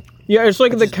spicy. Yeah, it's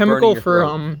like It's the just burning chemical your for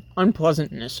throat.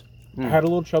 unpleasantness. I had a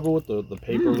little trouble with the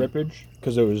paper rippage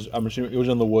because I'm assuming it was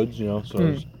in the woods, so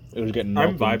it was getting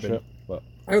I'm melted and vibing. shit. But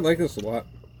I like this a lot.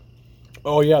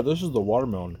 oh yeah, this is the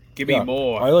watermelon. Give me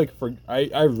more.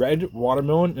 I read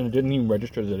watermelon and it didn't even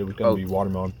register that it was gonna be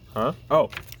watermelon. Huh? Oh,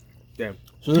 damn.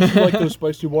 So this is like those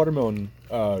spicy watermelon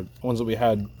ones that we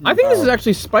had. I think this is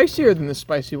actually spicier than the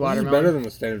spicy This is watermelon. better than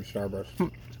the standard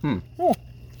Starburst.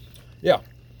 Yeah.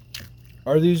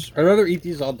 Are these? I'd rather eat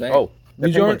these all day. Oh, the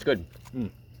These penguin's good.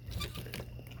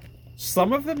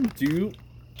 Some of them do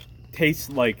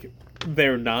taste like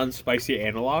they're non-spicy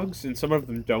analogs, and some of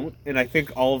them don't. And I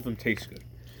think all of them taste good.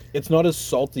 It's not as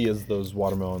salty as those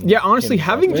watermelon. Yeah, honestly, candy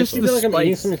having sauce. just I the feel like I'm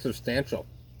eating spice, something substantial.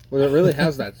 Well, it really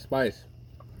has that spice.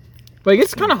 like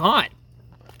it's kind of hot.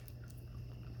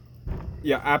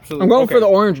 Yeah, absolutely. I'm going Okay. for the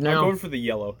orange I'm now. going for the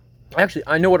yellow. Actually,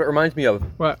 I know what it reminds me of.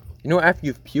 What? You know, after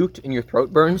you've puked and your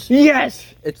throat burns,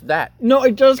 Yes. it's that. No,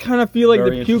 it does kind of feel like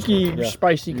Very the pukey, interesting, yeah.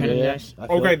 spicy kind of mess. I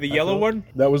feel Okay, it, the I yellow feel it. one.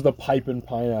 That was the pipe and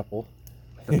pineapple.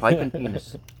 The pipe and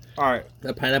penis. All right.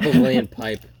 The pineapple's laying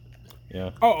pipe.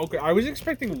 Yeah. Oh, okay. I was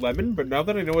expecting lemon, but now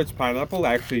that I know it's pineapple,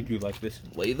 I actually do like this.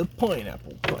 Lay the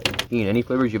pineapple pipe. Ian, any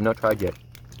flavors you've not tried yet?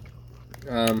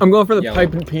 I'm going for the Yellow.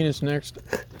 pipe and penis next.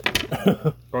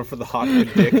 Going for the hot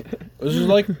good dick. This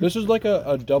is like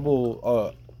a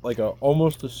double like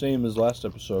almost the same as last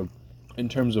episode in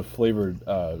terms of flavored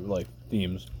like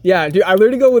themes. Yeah, dude, I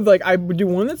literally go with I would do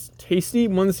one that's tasty,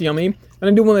 one that's yummy, and I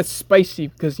do one that's spicy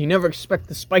because you never expect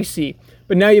the spicy,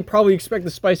 but now you probably expect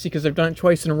the spicy because I've done it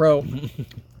twice in a row.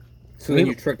 So then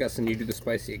you trick us and you do the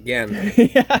spicy again.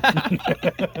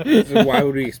 So why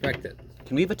would we expect it?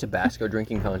 Can we have a Tabasco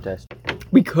drinking contest?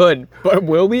 We could, but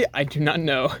will we? I do not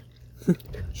know.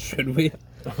 Should we?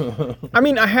 I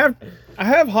mean, I have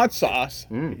hot sauce,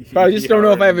 but I just don't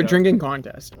know if I have a drinking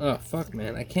contest. Oh, fuck,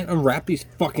 man. I can't unwrap these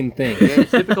fucking things. Yeah,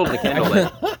 it's difficult to handle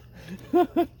it.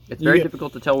 It's very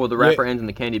difficult to tell where the wrapper ends and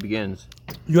the candy begins.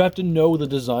 You have to know the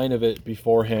design of it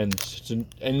beforehand,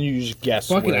 and you just guess.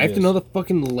 Fuck what it, I have to know the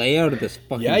fucking layout of this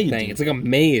fucking Yeah, you thing. do. It's like a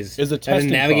maze. It's a I have to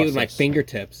testing navigate with my process.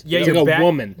 fingertips. Yeah, it's you're like a bad.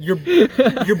 woman. You're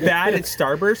bad at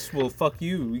Starburst. Well, fuck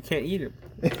you. You can't eat it.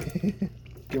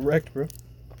 Get wrecked, bro.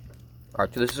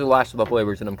 Alright, so this is the last of the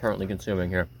flavors that I'm currently consuming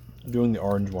here. I'm doing the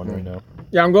orange one right now.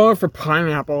 Yeah, I'm going for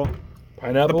pineapple.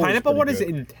 Pineapple. The pineapple one is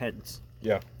pretty good. intense.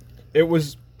 Yeah, it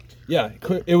was. Yeah,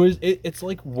 it was. It's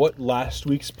like what last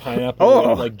week's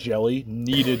pineapple like jelly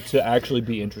needed to actually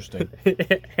be interesting.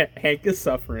 Hank is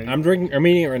suffering. I'm eating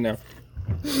it right now.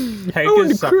 Hank I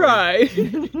want is to suffering. cry.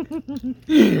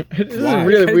 This is Why?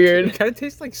 really It weird. kind of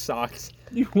tastes like socks.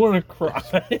 You want to cry?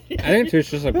 I think it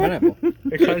tastes just like pineapple.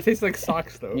 It kind of tastes like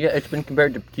socks, though. Yeah, it's been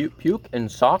compared to puke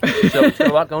and sock, so it's got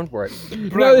a lot going for it.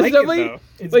 But No, I it's like definitely it, though.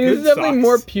 It's like good it's definitely socks.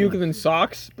 more puke than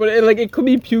socks, but it could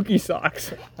be pukey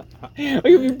socks. Like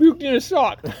if you puked in a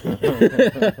sock.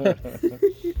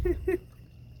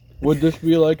 Would this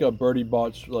be like a Birdie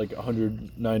Bot's like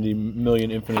 190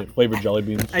 million infinite flavored jelly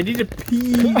beans? I need to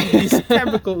pee these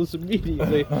chemicals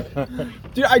immediately.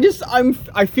 Dude,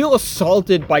 I feel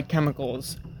assaulted by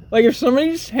chemicals. Like if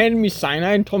somebody just handed me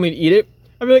cyanide and told me to eat it,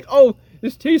 I'd be like, oh,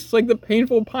 this tastes like the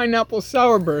painful pineapple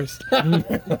sour burst.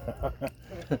 Cyanide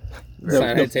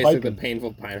tastes like the piping.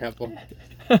 painful pineapple.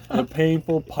 The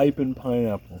painful pipe and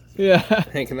pineapple. Yeah.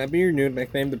 Hey, can that be your new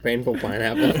nickname, the painful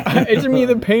pineapple? It's me,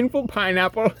 the painful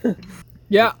pineapple.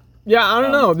 Yeah, I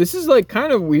don't know. This is like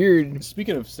kind of weird.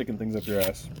 Speaking of sticking things up your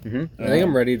ass, I think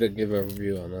I'm ready to give a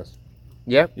review on this.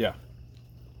 Yep. yeah,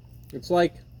 It's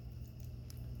like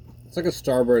a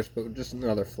Starburst, but with just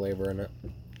another flavor in it.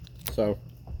 So,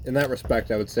 in that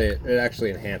respect, I would say it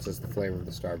actually enhances the flavor of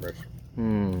the Starburst.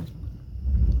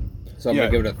 So I'm Yeah.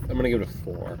 gonna give it a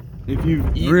 4. if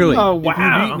you've eaten, Really? Oh, if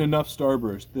wow. you've eaten enough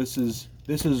Starburst, this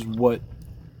is what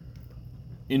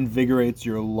invigorates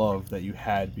your love that you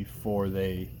had before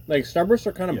they. Like Starbursts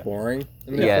are kind of boring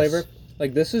in their Yes. flavor.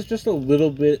 Like this is just a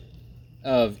little bit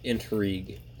of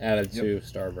intrigue added to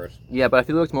Starburst. Yeah, but I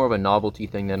feel like it's more of a novelty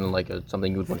thing than like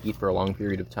something you would want to eat for a long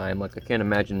period of time. Like I can't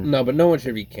imagine. No, but no one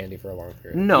should eat candy for a long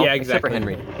period. No, Yeah, except for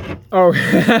exactly. Henry. Oh.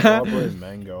 Strawberry and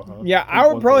mango, huh? Yeah, I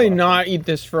would probably not eat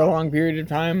this for a long period of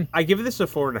time. I give this a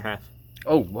 4.5.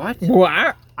 Oh, what?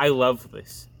 What? I love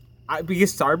this.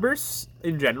 Because Starbursts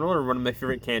in general are one of my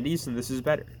favorite candies, and this is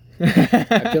better. I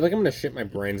feel like I'm gonna shit my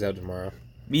brains out tomorrow.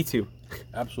 Me too.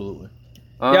 Absolutely.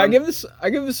 Yeah, I give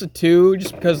this a 2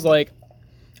 just because like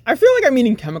I feel like I'm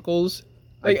eating chemicals.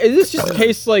 Like this just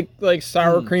tastes like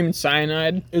sour cream and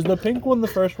cyanide. Is the pink one the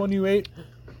first one you ate?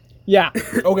 Yeah.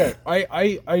 Okay,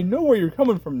 I know where you're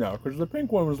coming from now, because the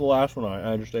pink one was the last one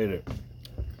I just ate it.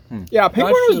 Yeah, pink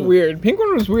That's one was true. weird. Pink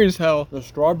one was weird as hell. The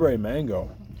strawberry mango.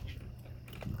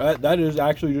 That is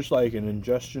actually just like an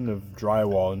ingestion of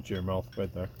drywall into your mouth right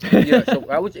there. Yeah, so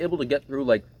I was able to get through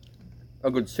like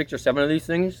a good 6 or 7 of these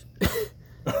things.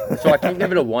 So I can't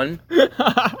give it a 1.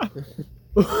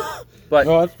 But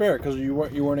No, that's fair, because you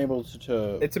weren't able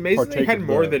to. It's amazing they partake had of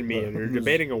more the- than me, the- and you're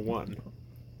debating a 1.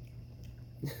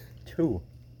 2.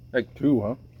 2,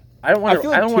 huh? I don't want I to.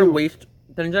 feel I like don't want to 2. waste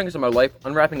 10 seconds of my life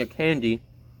unwrapping a candy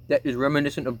that is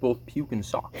reminiscent of both puke and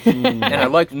socks. And I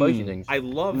like spicy things. I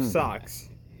love socks.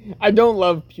 I don't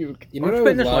love puke. You know I'm what I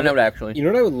spitting would this one love? out actually. You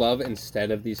know what I would love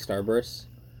instead of these Starbursts?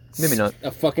 Maybe not.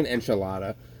 A fucking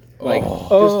enchilada. Like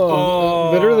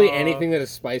Oh. literally anything that is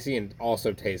spicy and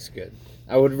also tastes good.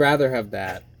 I would rather have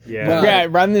that. Yeah. Well, Yeah,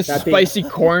 rather than this that being- spicy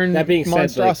corn that being said, like-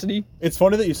 monstrosity. It's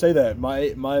funny that you say that.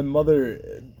 My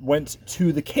mother went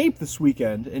to the Cape this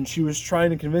weekend, and she was trying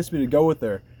to convince me to go with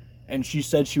her, and she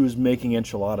said she was making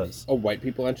enchiladas. Oh, white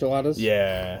people enchiladas?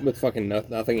 Yeah. With fucking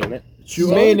nothing in it. She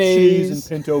wanted Mayonnaise.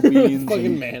 cheese and pinto beans. Fucking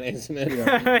and, mayonnaise in it.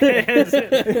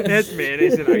 it has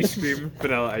mayonnaise and ice cream,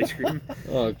 vanilla ice cream.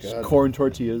 Oh, God. corn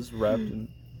tortillas wrapped in.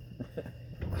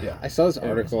 I saw this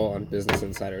article on Business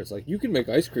Insider. It's like, you can make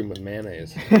ice cream with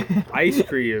mayonnaise. Ice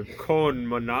cream, con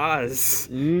monaz.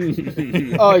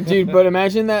 Oh, dude, but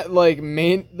imagine that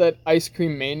that ice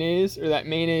cream mayonnaise or that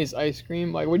mayonnaise ice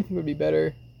cream. Like, what do you think would be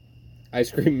better?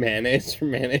 Ice cream mayonnaise or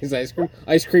mayonnaise ice cream?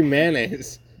 Ice cream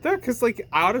mayonnaise. No, because, like,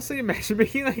 I honestly imagine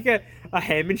making, like, a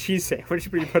ham and cheese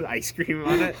sandwich where you put ice cream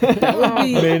on it. That would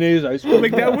be... Mayonnaise ice cream.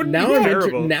 Like, that wouldn't Now be I'm,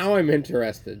 terrible. now I'm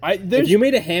interested. There's- If you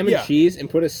made a ham and yeah. cheese and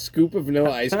put a scoop of vanilla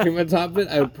ice cream on top of it,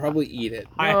 I would probably eat it.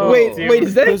 I Oh. would too. Wait,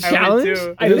 is that a I would challenge?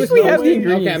 too. I There's think we no have the way-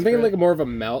 ingredients. Okay, I'm thinking for like more of a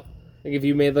melt. Like if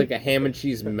you made like a ham and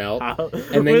cheese melt, Wow.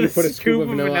 and then With you put a scoop of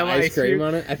vanilla ice cream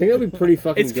on it, I think that would be pretty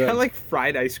fucking It's good. kind of like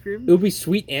fried ice cream. It would be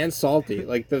sweet and salty.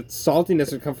 Like the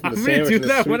saltiness would come from I'm the gonna sandwich. do and the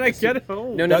that when I sweetness- get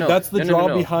home. No, no. That's the No, no, draw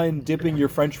no. behind dipping your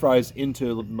French fries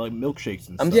into like milkshakes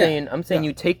and I'm stuff. saying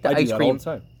you take the I do ice that all cream, the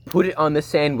time. put it on the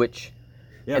sandwich,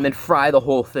 Yeah. and then fry the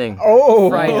whole thing. Oh,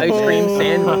 Fried ice cream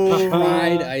sandwich.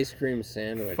 Fried ice cream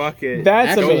sandwich. Fuck it.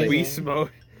 That's Actually- Go amazing. beast mode.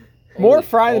 More Holy-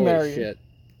 fry the holy merrier. shit.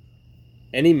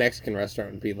 Any Mexican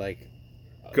restaurant would be like,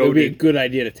 it would be a Goated. good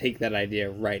idea to take that idea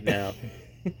right now.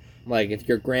 Like if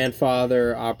your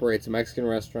grandfather operates a Mexican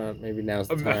restaurant, maybe now's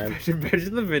the time.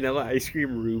 Imagine the vanilla ice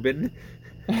cream Reuben.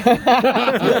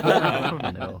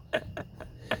 Oh, no.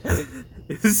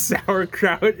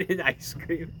 Sauerkraut and ice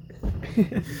cream.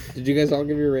 Did you guys all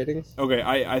give your ratings? Okay,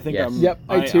 I think Yes. I'm. Yep,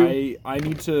 I too. I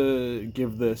need to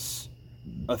give this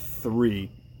a 3.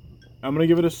 I'm gonna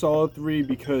give it a solid 3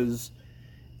 because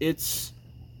it's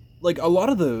like a lot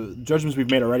of the judgments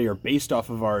we've made already are based off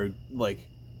of our like.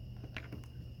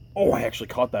 Oh, I actually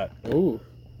caught that. Ooh.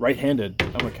 Right-handed.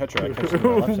 I'm a catcher. I catch with my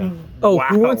left hand. Oh, Wow.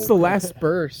 who wants the last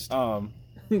burst?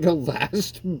 The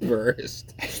last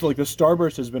burst. So like the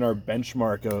Starburst has been our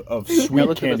benchmark of Yeah, sweet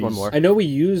let's give this candies. one more. I know we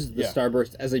used the Yeah.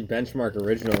 Starburst as a benchmark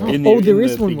originally. In the, Oh, there in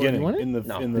is the one more. beginning, You want it? in the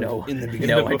No, in the no. in the No,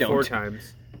 beginning. I Before don't.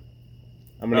 times.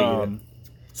 I'm gonna eat it.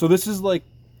 So this is like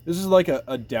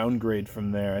a downgrade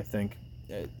from there. I think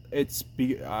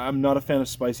I'm not a fan of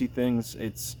spicy things.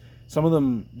 It's some of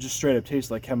them just straight up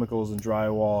taste like chemicals and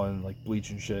drywall and like bleach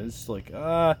and shit. It's like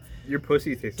Your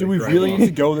pussy tastes do like we really drywall. need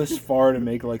to go this far to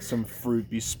make like some fruit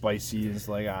be spicy? It's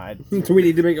like Do we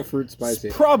need to make a fruit spicy?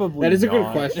 probably That is a good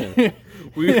not. question.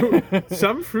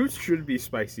 Some fruits should be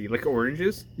spicy, like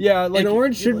oranges. Yeah, like An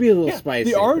orange should be a little yeah,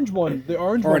 spicy. The orange one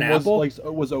Or an was apple? like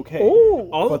was okay. Oh,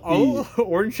 All But the- all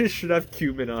oranges should have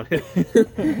cumin on it.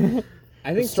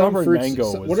 I think The some strawberry fruits.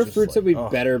 mango was What are just fruits that would be like,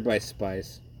 ugh. better by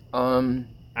spice?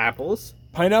 Apples.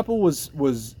 Pineapple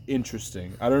was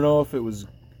interesting. I don't know if it was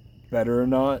better or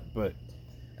not, but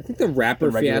I think the wrapper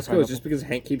The regular fiasco is pineapple? just because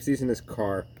Hank keeps these in his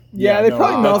car. yeah, they no,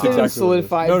 probably that's melted and exactly what it is.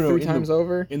 solidified No, 3 in times the,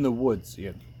 over. in the woods.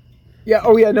 Yeah. Yeah.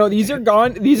 Oh, yeah. No, these are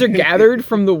gone. These are gathered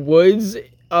from the woods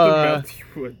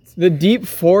Melty Woods. the deep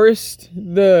forest,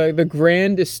 the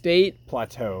grand estate.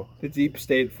 Plateau. The deep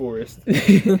state forest.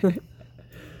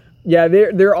 Yeah,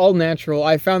 they're all natural.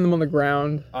 I found them on the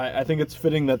ground. I think it's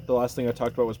fitting that the last thing I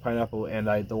talked about was pineapple, and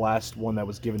the last one that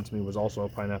was given to me was also a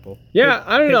pineapple. Yeah,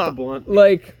 I don't hit know. the blunt.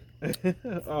 Like,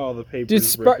 Oh, the paper. did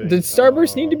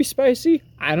Starburst need to be spicy?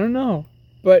 I don't know,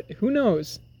 but who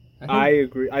knows? I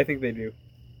agree. I think they do.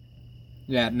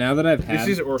 Yeah, now that I've had... This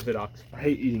is orthodox. I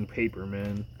hate eating paper,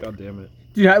 man. God damn it.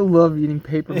 Dude, I love eating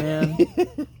paper, man.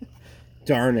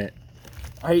 Darn it.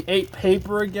 I ate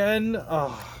paper again.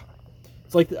 Oh.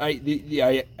 It's like I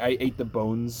ate the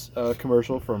Bones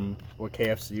commercial from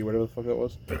KFC, whatever the fuck that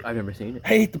was. I've never seen it.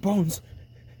 I ate the bones.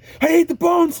 I ate the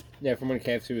bones. Yeah, from when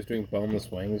KFC was doing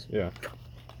boneless wings. Yeah.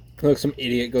 Look, some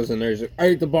idiot goes in there, he's like, I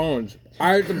ate the bones.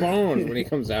 I ate the bones when he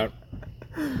comes out.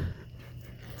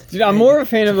 Dude, I'm more of a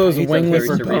fan of those It's wingless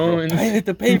very cerebral. bones. I ate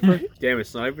the paper. Damn,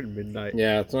 it's not even midnight.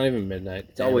 Yeah, it's not even midnight.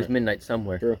 It's always midnight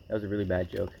somewhere. True. That was a really bad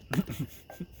joke.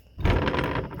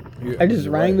 I just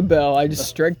rang the bell. I just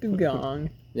struck the gong.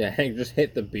 Yeah, Hank just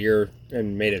hit the beer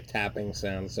and made a tapping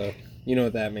sound, so you know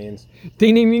what that means.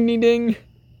 Ding, ding, ding, ding, ding.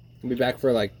 We'll be back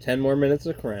for like 10 more minutes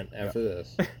of Krent after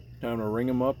this. Time to ring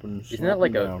him up and Isn't that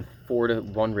like down. a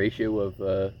 4-to-1 ratio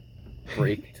of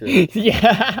break to...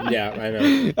 Yeah. Yeah, I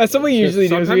know. That's what we usually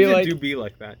do. Is Sometimes we it like. do be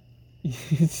like that.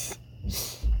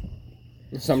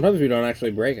 Sometimes we don't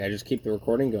actually break. I just keep the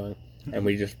recording going, and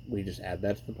we just add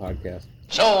that to the podcast.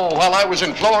 So, while I was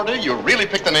in Florida, you really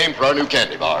picked the name for our new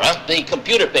candy bar, huh? The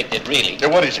computer picked it, really. Yeah,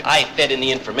 what is it? I fed in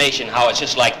the information how it's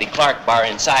just like the Clark bar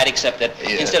inside, except that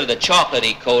instead of the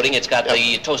chocolatey coating, it's got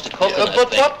the toasted coconut but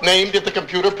thing. what name did the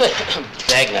computer pick?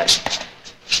 Zagnut.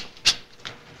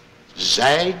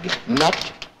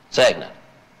 Zagnut? Zagnut.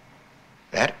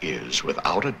 That is,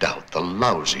 without a doubt, the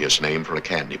lousiest name for a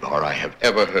candy bar I have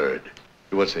ever heard.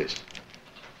 What's this?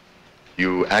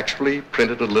 You actually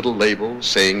printed a little label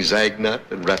saying Zagnut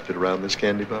and wrapped it around this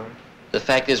candy bar? The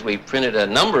fact is, we printed a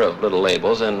number of little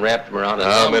labels and wrapped them around a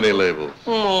How number. many labels?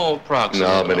 Oh, approximately.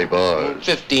 How many bars?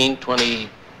 15, 20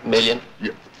 million.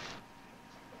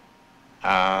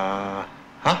 Huh?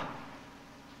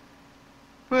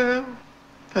 Well,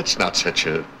 that's not such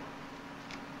a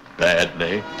bad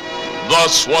name.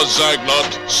 Thus was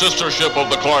Zagnut, sister ship of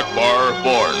the Clark Bar,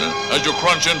 born. As you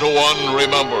crunch into one,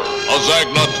 remember, a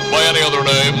Zagnut by any other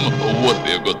name would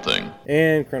be a good thing.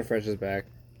 And Crunch Fresh is back.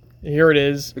 Here it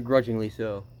is. Begrudgingly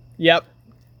so. Yep.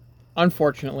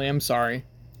 Unfortunately, I'm sorry.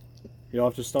 You'll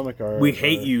have to stomach our... We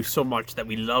hate you so much that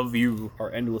we love you.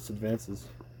 Our endless advances.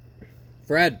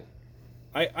 Fred.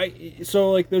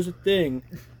 So, like, there's a thing...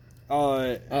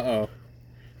 Uh-oh.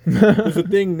 There's a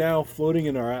thing now floating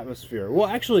in our atmosphere. Well,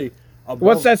 actually...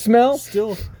 What's that smell?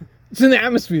 Still... It's in the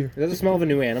atmosphere. Is that the smell of a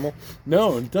new animal?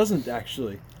 No, it doesn't,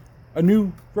 actually. A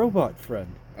new robot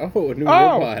friend. Oh, a new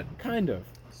robot. Kind of.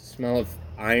 Smell of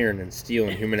iron and steel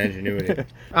and human ingenuity. Doesn't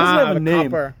have a the name,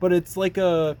 copper. but it's like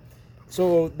a...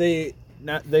 So they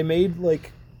made,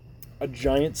 like, a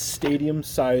giant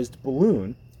stadium-sized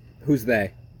balloon. Who's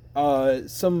they?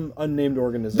 Some unnamed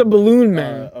organism. The balloon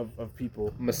man. Of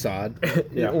people. Mossad.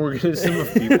 Yeah. An organism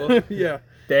of people. Yeah.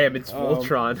 Damn, it's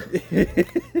Voltron.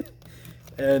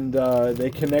 And they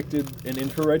connected an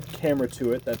infrared camera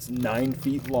to it that's 9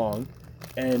 feet long,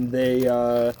 and they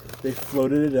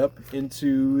floated it up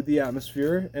into the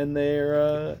atmosphere, and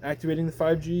they're activating the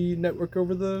 5G network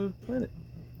over the planet.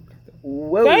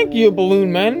 Whoa. Thank you,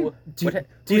 balloon man. Who's going to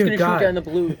shoot down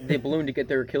the balloon to get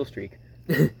their kill streak?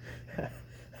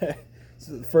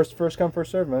 First come,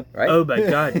 first serve, man. Right? Oh my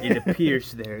god, it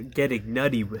appears they're getting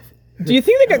nutty with it. Do you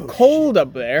think they got cold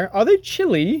up there? Are they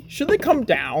chilly? Should they come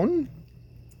down?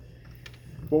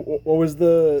 What was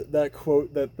that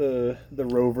quote that the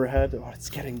rover had? Oh, it's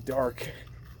getting dark.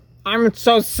 I'm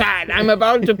so sad. I'm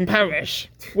about to perish.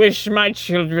 Wish my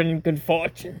children good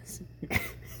fortunes.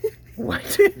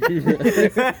 What?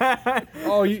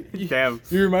 Oh, you Damn.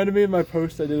 You reminded me of my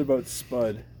post I did about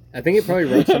Spud. I think it probably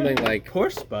wrote something like... Poor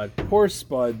Spud. Poor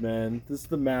Spud, man. This is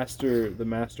the master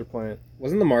plant.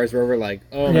 Wasn't the Mars rover like,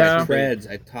 oh, Yeah. my treads,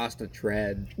 I tossed a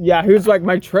tread. Yeah, who's like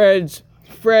my treads?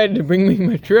 Fred, bring me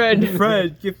my tread.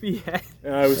 Fred, give me head.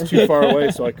 And I was too far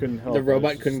away, so I couldn't help. The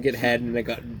robot couldn't get head, and it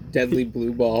got deadly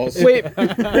blue balls. Wait,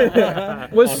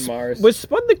 on Mars. was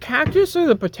Spud the cactus or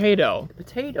the potato?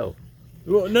 Potato.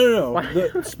 Well, no.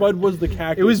 The Spud was the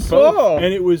cactus. It was both. Oh.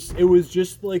 And it was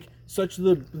just like such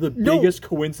the biggest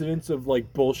coincidence of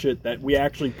like bullshit that we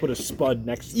actually put a Spud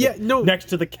next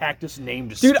to the cactus named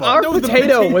Dude, Spud. our No, the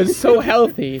potato potato- was so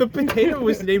healthy. The potato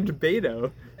was named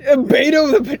Beto.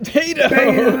 Beto the potato.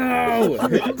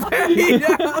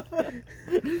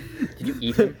 Did you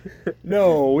eat him?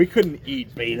 No, we couldn't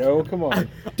eat Beto. Come on.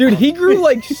 Dude, he grew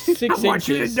like 6 inches. I want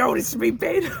you to notice me,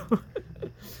 Beto.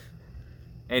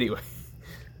 Anyway.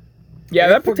 Yeah,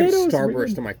 that fucking potato is starburst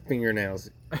weird. on my fingernails.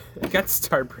 I got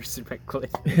starburst in my clit.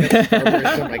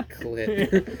 Starburst on my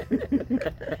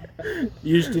clit.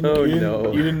 You just didn't. Oh, you no.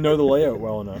 didn't, you didn't know the layout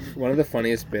well enough. One of the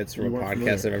funniest bits from You a weren't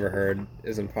podcast familiar. I've ever heard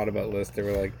is in Pod About List.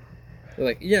 They're like,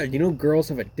 yeah, you know, girls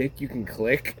have a dick you can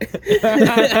click.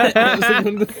 That was like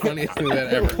one of the funniest things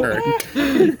I've ever heard.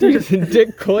 Dude,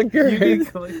 dick clicker.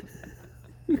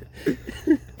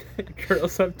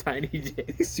 Girls have tiny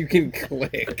dicks. You can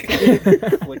click.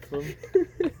 Flick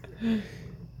them.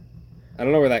 I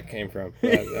don't know where that came from.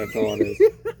 That's all it is.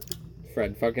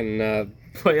 Fred, fucking,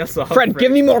 Play us off. Fred,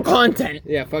 give me more content.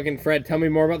 yeah, fucking Fred, tell me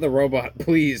more about the robot,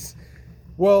 please.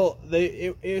 Well,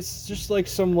 it's just like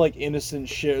some like innocent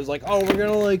shit. It's like, oh, we're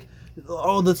gonna like,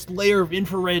 oh, this layer of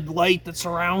infrared light that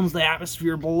surrounds the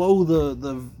atmosphere below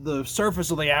the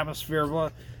surface of the atmosphere. Blah.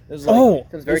 It's like, Oh.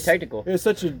 Sounds very technical. It's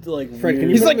such a like. Fred, can you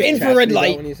He's put like up a infrared chastity belt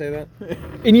light. when you say that?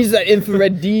 It needs that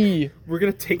infrared D. We're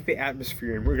gonna take the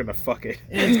atmosphere and we're gonna fuck it.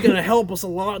 And it's gonna help us a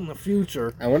lot in the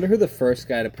future. I wonder who the first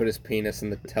guy to put his penis in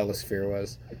the telesphere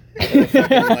was. The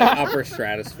fucking, like, upper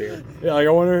stratosphere. Yeah, like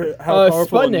I wonder how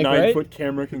powerful a Sputnik, 9-foot right?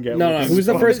 camera can get. No, with who's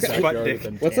the Sputnik first guy? backyard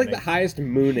than What's like the tanning. highest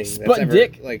mooning that's Sput ever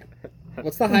dick. like?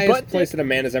 What's the highest Butt place dick. that a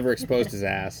man has ever exposed his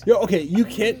ass? Yo, okay, you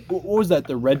can't. What was that?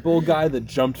 The Red Bull guy that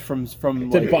jumped from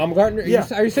Did like. Baumgartner? Yeah.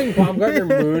 Are you saying Baumgartner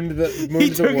mooned the world? He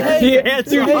did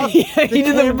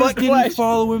the Cameras butt didn't flash.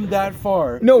 follow him that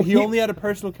far. No, he only had a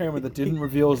personal camera that didn't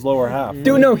reveal his lower half.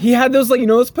 Dude, no, he had those, like, you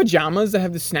know those pajamas that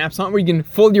have the snaps on where you can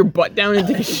fold your butt down and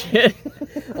take a shit?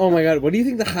 Oh my god! What do you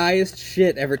think the highest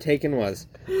shit ever taken was?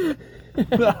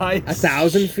 The highest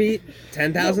 1,000 feet?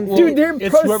 10,000 feet? Dude,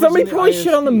 It's whoever's somebody in the probably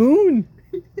shit on the ISP. moon.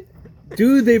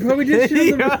 Dude, they probably did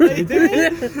shit on the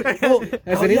moon.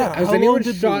 Has anyone, yeah, has how anyone long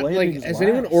did the shot like? landings Has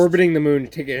anyone last? orbiting the moon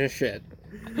taking a shit?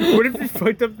 What if we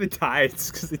fucked up the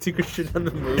tides because they took a shit on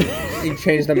the moon? You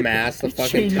change the mass, the fucking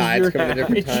changes tides your- come at a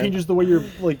different It time. changes the way your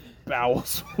like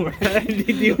bowels work.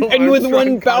 And with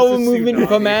one bowel movement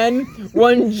for man,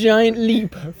 one giant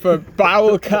leap for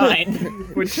bowel kind.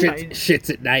 Shits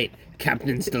at night,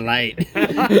 Captain's delight.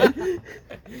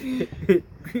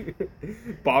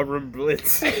 Ballroom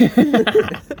Blitz.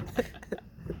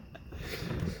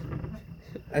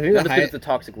 I think Not the as good as highest. the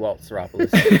toxic waltz, Seropolis.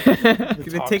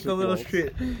 Gonna take a little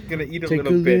shit. Gonna eat a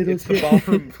little bit. It's the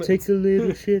Ballroom Blitz. Take a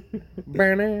little shit.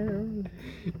 Burn out.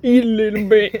 Eat a little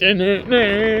bit.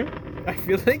 I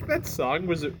feel like that song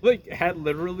was like had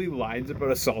literally lines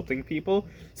about assaulting people.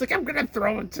 It's like I'm gonna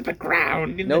throw him to the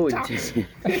ground. In No, the it's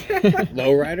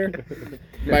Lowrider?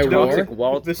 By No, War? toxic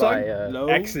waltz The song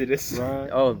by. Exodus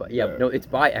Oh, but yeah, no, it's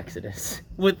by Exodus.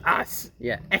 with us.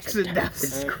 Yeah, Exodus.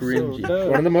 it's cringy.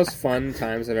 One of the most fun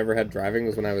times I've ever had driving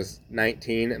was when I was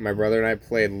 19 and my brother and I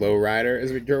played Lowrider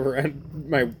as we drove around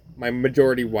my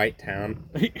majority white town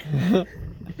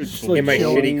It's in my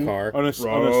chilling shitty car. on a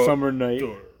summer night,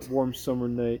 warm summer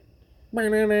night.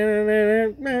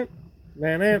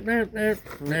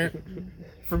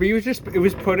 For me, it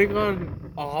was putting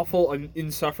on awful,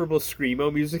 insufferable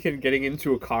screamo music and getting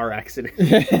into a car accident.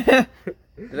 Did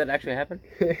that actually happen?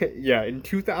 Yeah, in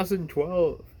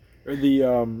 2012. Or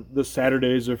the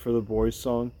Saturdays are for the boys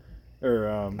song, or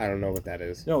I don't know what that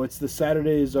is. no, it's the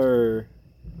Saturdays are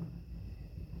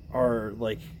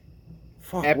like,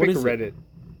 fuck, Epic what is Reddit. it?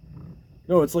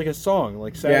 No, it's like a song,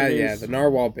 like Yeah, Saturdays. yeah, the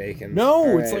Narwhal Bacon. No,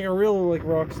 All it's right. like a real like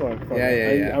rock song. Fuck, Yeah,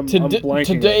 yeah, yeah. I'm blanking right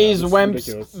Today's now. It's Wemps,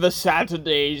 ridiculous. the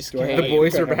Saturdays Do I came. have The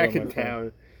boys I are have back it on in my phone.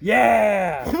 town.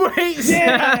 Yeah. Wait,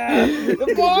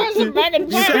 The boys are back in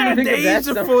town. Saturdays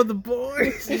are for the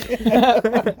boys.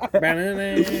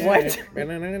 What?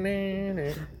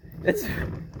 It's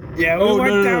Yeah, we Oh,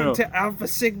 went no, no, down no. to Alpha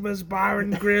Sigma's Bar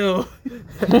and Grill.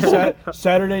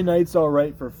 Saturday Night's All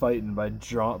Right for Fighting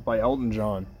by Elton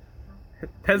John.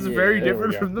 That's very there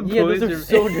we different go. from the yeah, boys. those are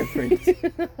so different.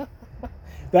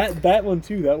 That one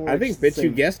too. That I think Bitch You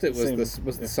same- Guessed It same-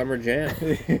 was the summer jam.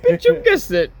 Bitch, you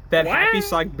guessed it. That happy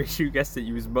song, bitch, you guessed it.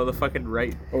 You was motherfucking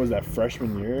right. What was that,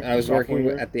 freshman year? I was Sophomore working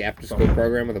year? at the after school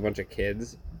program with a bunch of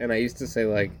kids, and I used to say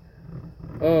like,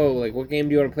 "Oh, like what game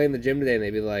do you want to play in the gym today?" And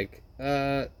they'd be like,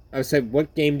 I would say,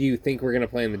 "What game do you think we're gonna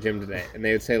play in the gym today?" And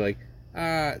they would say like,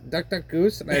 Duck Duck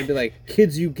Goose, and I'd be like,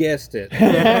 "Kids, you guessed it."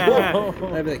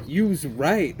 And I'd be like, "You was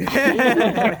right."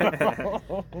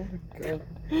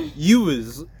 You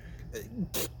was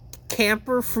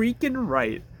camper freaking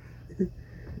right.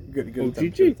 Good attempt,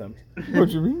 OGG. good attempt. What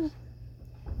you mean?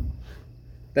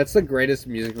 That's the greatest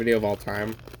music video of all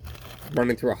time.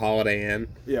 running through a Holiday Inn.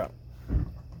 Yeah.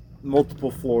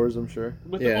 Multiple floors, I'm sure.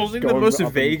 With Yeah. only the Going most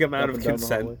up vague and- amount up of and down the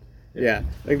consent. hallway. Yeah,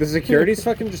 like the security's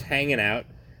fucking just hanging out.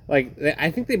 Like, I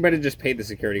think they better just pay the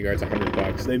security guards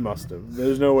 $100. They must have.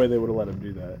 There's no way they would have let him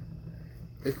do that.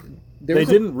 There They was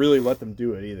didn't really let them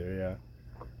do it either, yeah.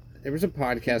 There was a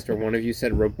podcast where one of you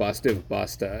said robustive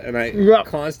busta, and I Yeah.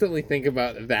 constantly think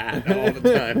about that all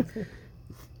the time.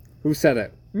 Who said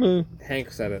it? Me.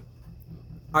 Hank said it.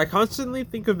 I constantly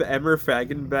think of Emmer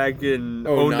Fagenbag in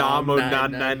Onam Onamo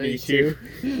 992.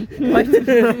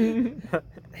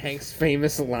 Hank's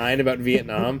famous line about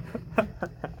Vietnam.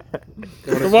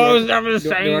 What was I Do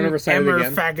you want to recite it Emmer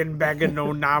again? Fagenbag in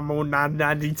Onamo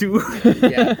 992.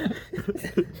 Yeah.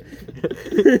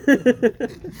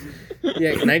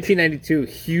 Yeah, 1992,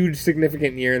 huge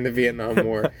significant year in the Vietnam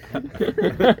War.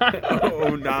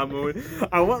 Onamo.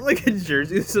 I want like a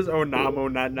jersey that says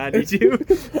Onamo 992.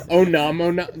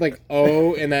 Onamo, like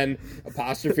O and then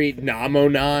apostrophe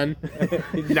Namonon.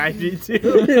 92.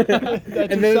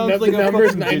 And then the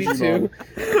number's 92.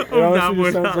 It honestly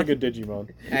just sounds like a Digimon.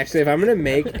 Actually, if I'm gonna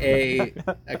make a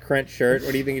Krent shirt,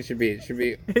 what do you think it should be? It should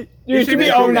be. You should be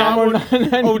Onamo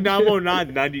 992. Onamo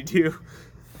 992.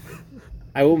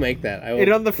 I will make that. I will.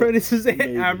 And on the front it says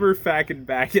Emmer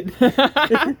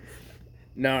Fagenbag.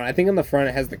 No, I think on the front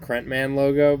it has the Krent Man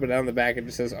logo, but on the back it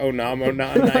just says Onamo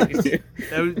 992.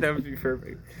 That would be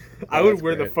perfect. I Oh, would that's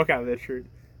wear the great. fuck out of that shirt.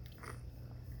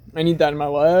 I need that in my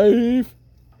life.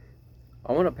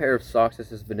 I want a pair of socks that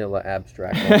says Vanilla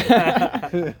Abstract.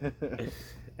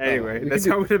 Anyway, we that's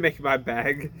could how I'm gonna make my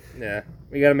bag. Yeah,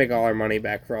 we gotta make all our money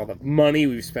back for all the money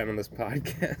we've spent on this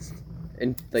podcast.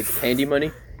 And like candy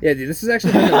money. Yeah, dude, this has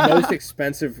actually been the most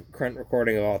expensive Krent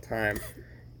recording of all time.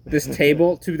 This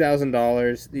table,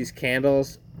 $2,000. These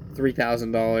candles,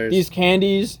 $3,000. These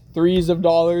candies, $3s of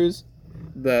dollars.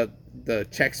 The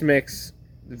Chex Mix,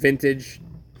 vintage,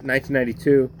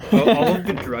 1992. All of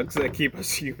the drugs that keep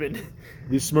us human.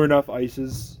 These Smirnoff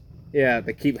Ices. Yeah,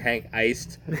 they keep Hank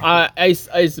iced.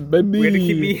 Ice, baby.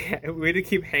 We had to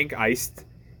keep Hank iced.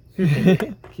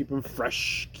 Keep them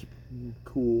fresh. Keep them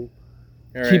cool.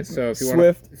 All right, Keep so if you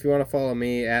swift. want to follow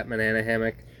me at Banana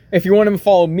Hammock, If you want to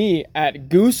follow me at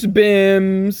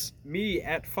Goosebims. Me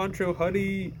at Foncho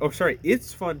Huddy. Oh, sorry,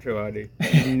 it's Foncho Huddy.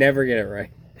 you never get it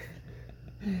right.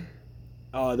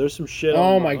 There's some shit.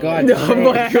 Oh on my god! Oh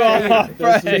my god,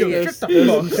 There's Fred.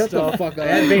 some Shut stuff. the fuck up.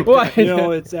 At Vape What? You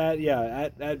know, it's at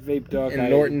Vape Duck. And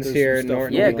Norton's there's here, some stuff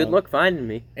Norton. Yeah, going good on. luck finding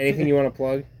me. Anything you want to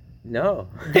plug? No.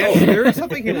 Yeah, there is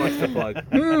something he wants to plug.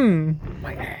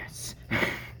 My ass.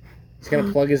 He's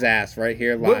gonna plug his ass right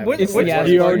here live. What, It's what, the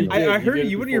He already I did. heard He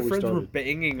did you and your before we friends were started.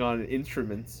 banging on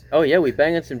instruments. Oh yeah, we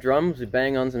bang on some drums. We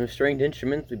bang on some stringed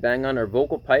instruments. We bang on our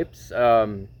vocal pipes.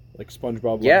 Like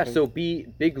SpongeBob. Yeah, laughing. so be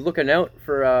big looking out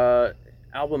for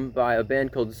album by a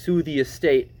band called Sue the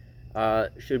Estate.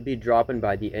 Should be dropping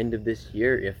by the end of this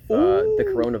year if the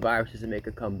coronavirus doesn't make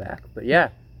a comeback. But yeah,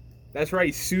 That's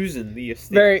right, Susan the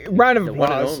Estate. Very round of The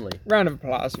one and applause. only. Round of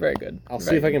applause. Very good. I'll see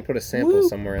Very if I good. can put a sample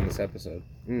somewhere in this episode.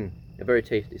 a very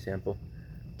tasty sample.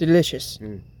 Delicious.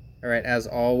 All right, as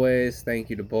always,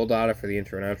 thank you to Bulldada for the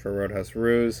intro and outro Roadhouse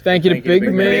Ruse. Thank you to Big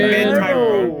Man. Big Man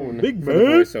Tyrone. Big for the man.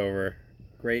 voiceover.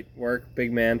 Great work,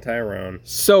 Big Man Tyrone.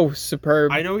 So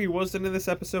superb. I know he wasn't in this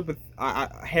episode, but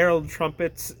Harold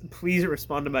Trumpets, please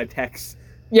respond to my text.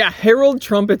 Yeah, Harold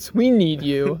Trumpets, we need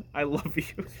you. I love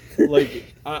you.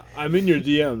 Like, I'm in your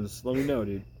DMs. Let me know,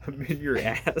 dude. I'm in your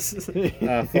ass.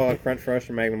 Follow Krent Fresh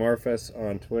and Magnamorphous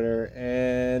on Twitter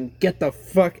and get the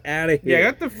fuck out of here.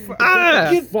 Yeah, got the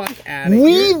Get the fuck out of here.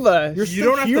 Leave us. You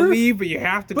don't have to leave, but you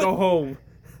have to go home.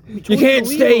 You can't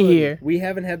stay here. We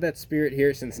haven't had that spirit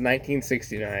here since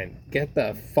 1969. Get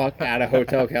the fuck out of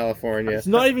Hotel California. It's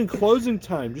not even closing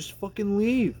time. Just fucking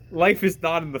leave. Life is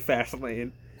not in the fast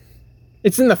lane.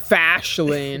 It's in the fash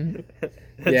lane.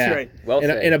 That's Yeah. right. Well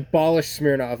said. And abolish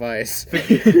Smirnoff Ice. This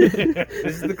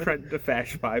is the Krent to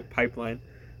Fash pipeline.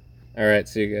 All right,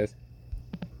 see you guys.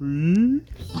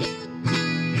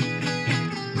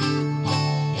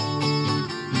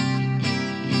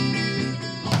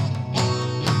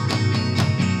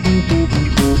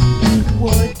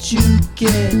 What you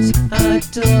get, I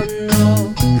don't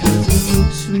know. Cause it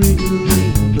looks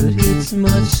really, but it's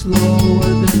much slower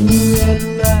than the red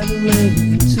light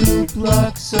lane 2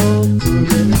 blocks over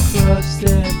and across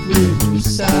that bridge with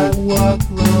sidewalk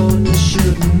alone. You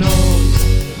should've known.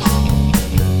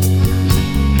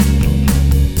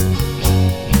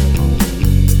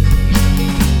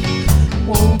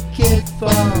 Won't get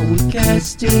far with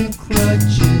casting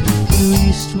crutches. At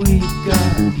least we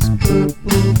got these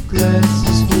purple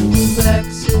glasses full of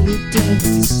accidents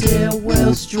and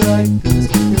stairwell strikers.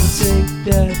 They'll take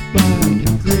that bar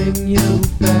bring you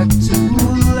back to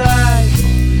life.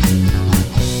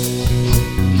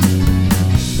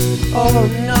 Oh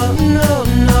no, no,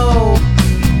 no.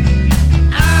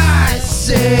 I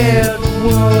said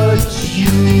what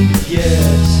you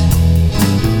get.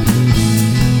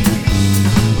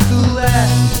 The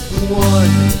last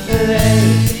one they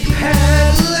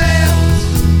had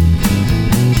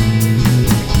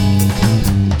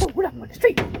left. We're up on the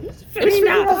street. Fish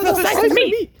now, the size of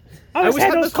me. I always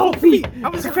had those cold feet. I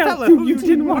was a fella who you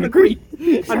didn't want to greet.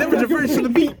 I never diverged from the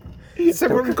beat.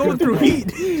 Except we're going through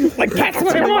heat. Like cats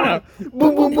when I wanna.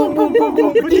 Boom, boom, boom, boom, boom,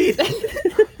 boom,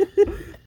 boom.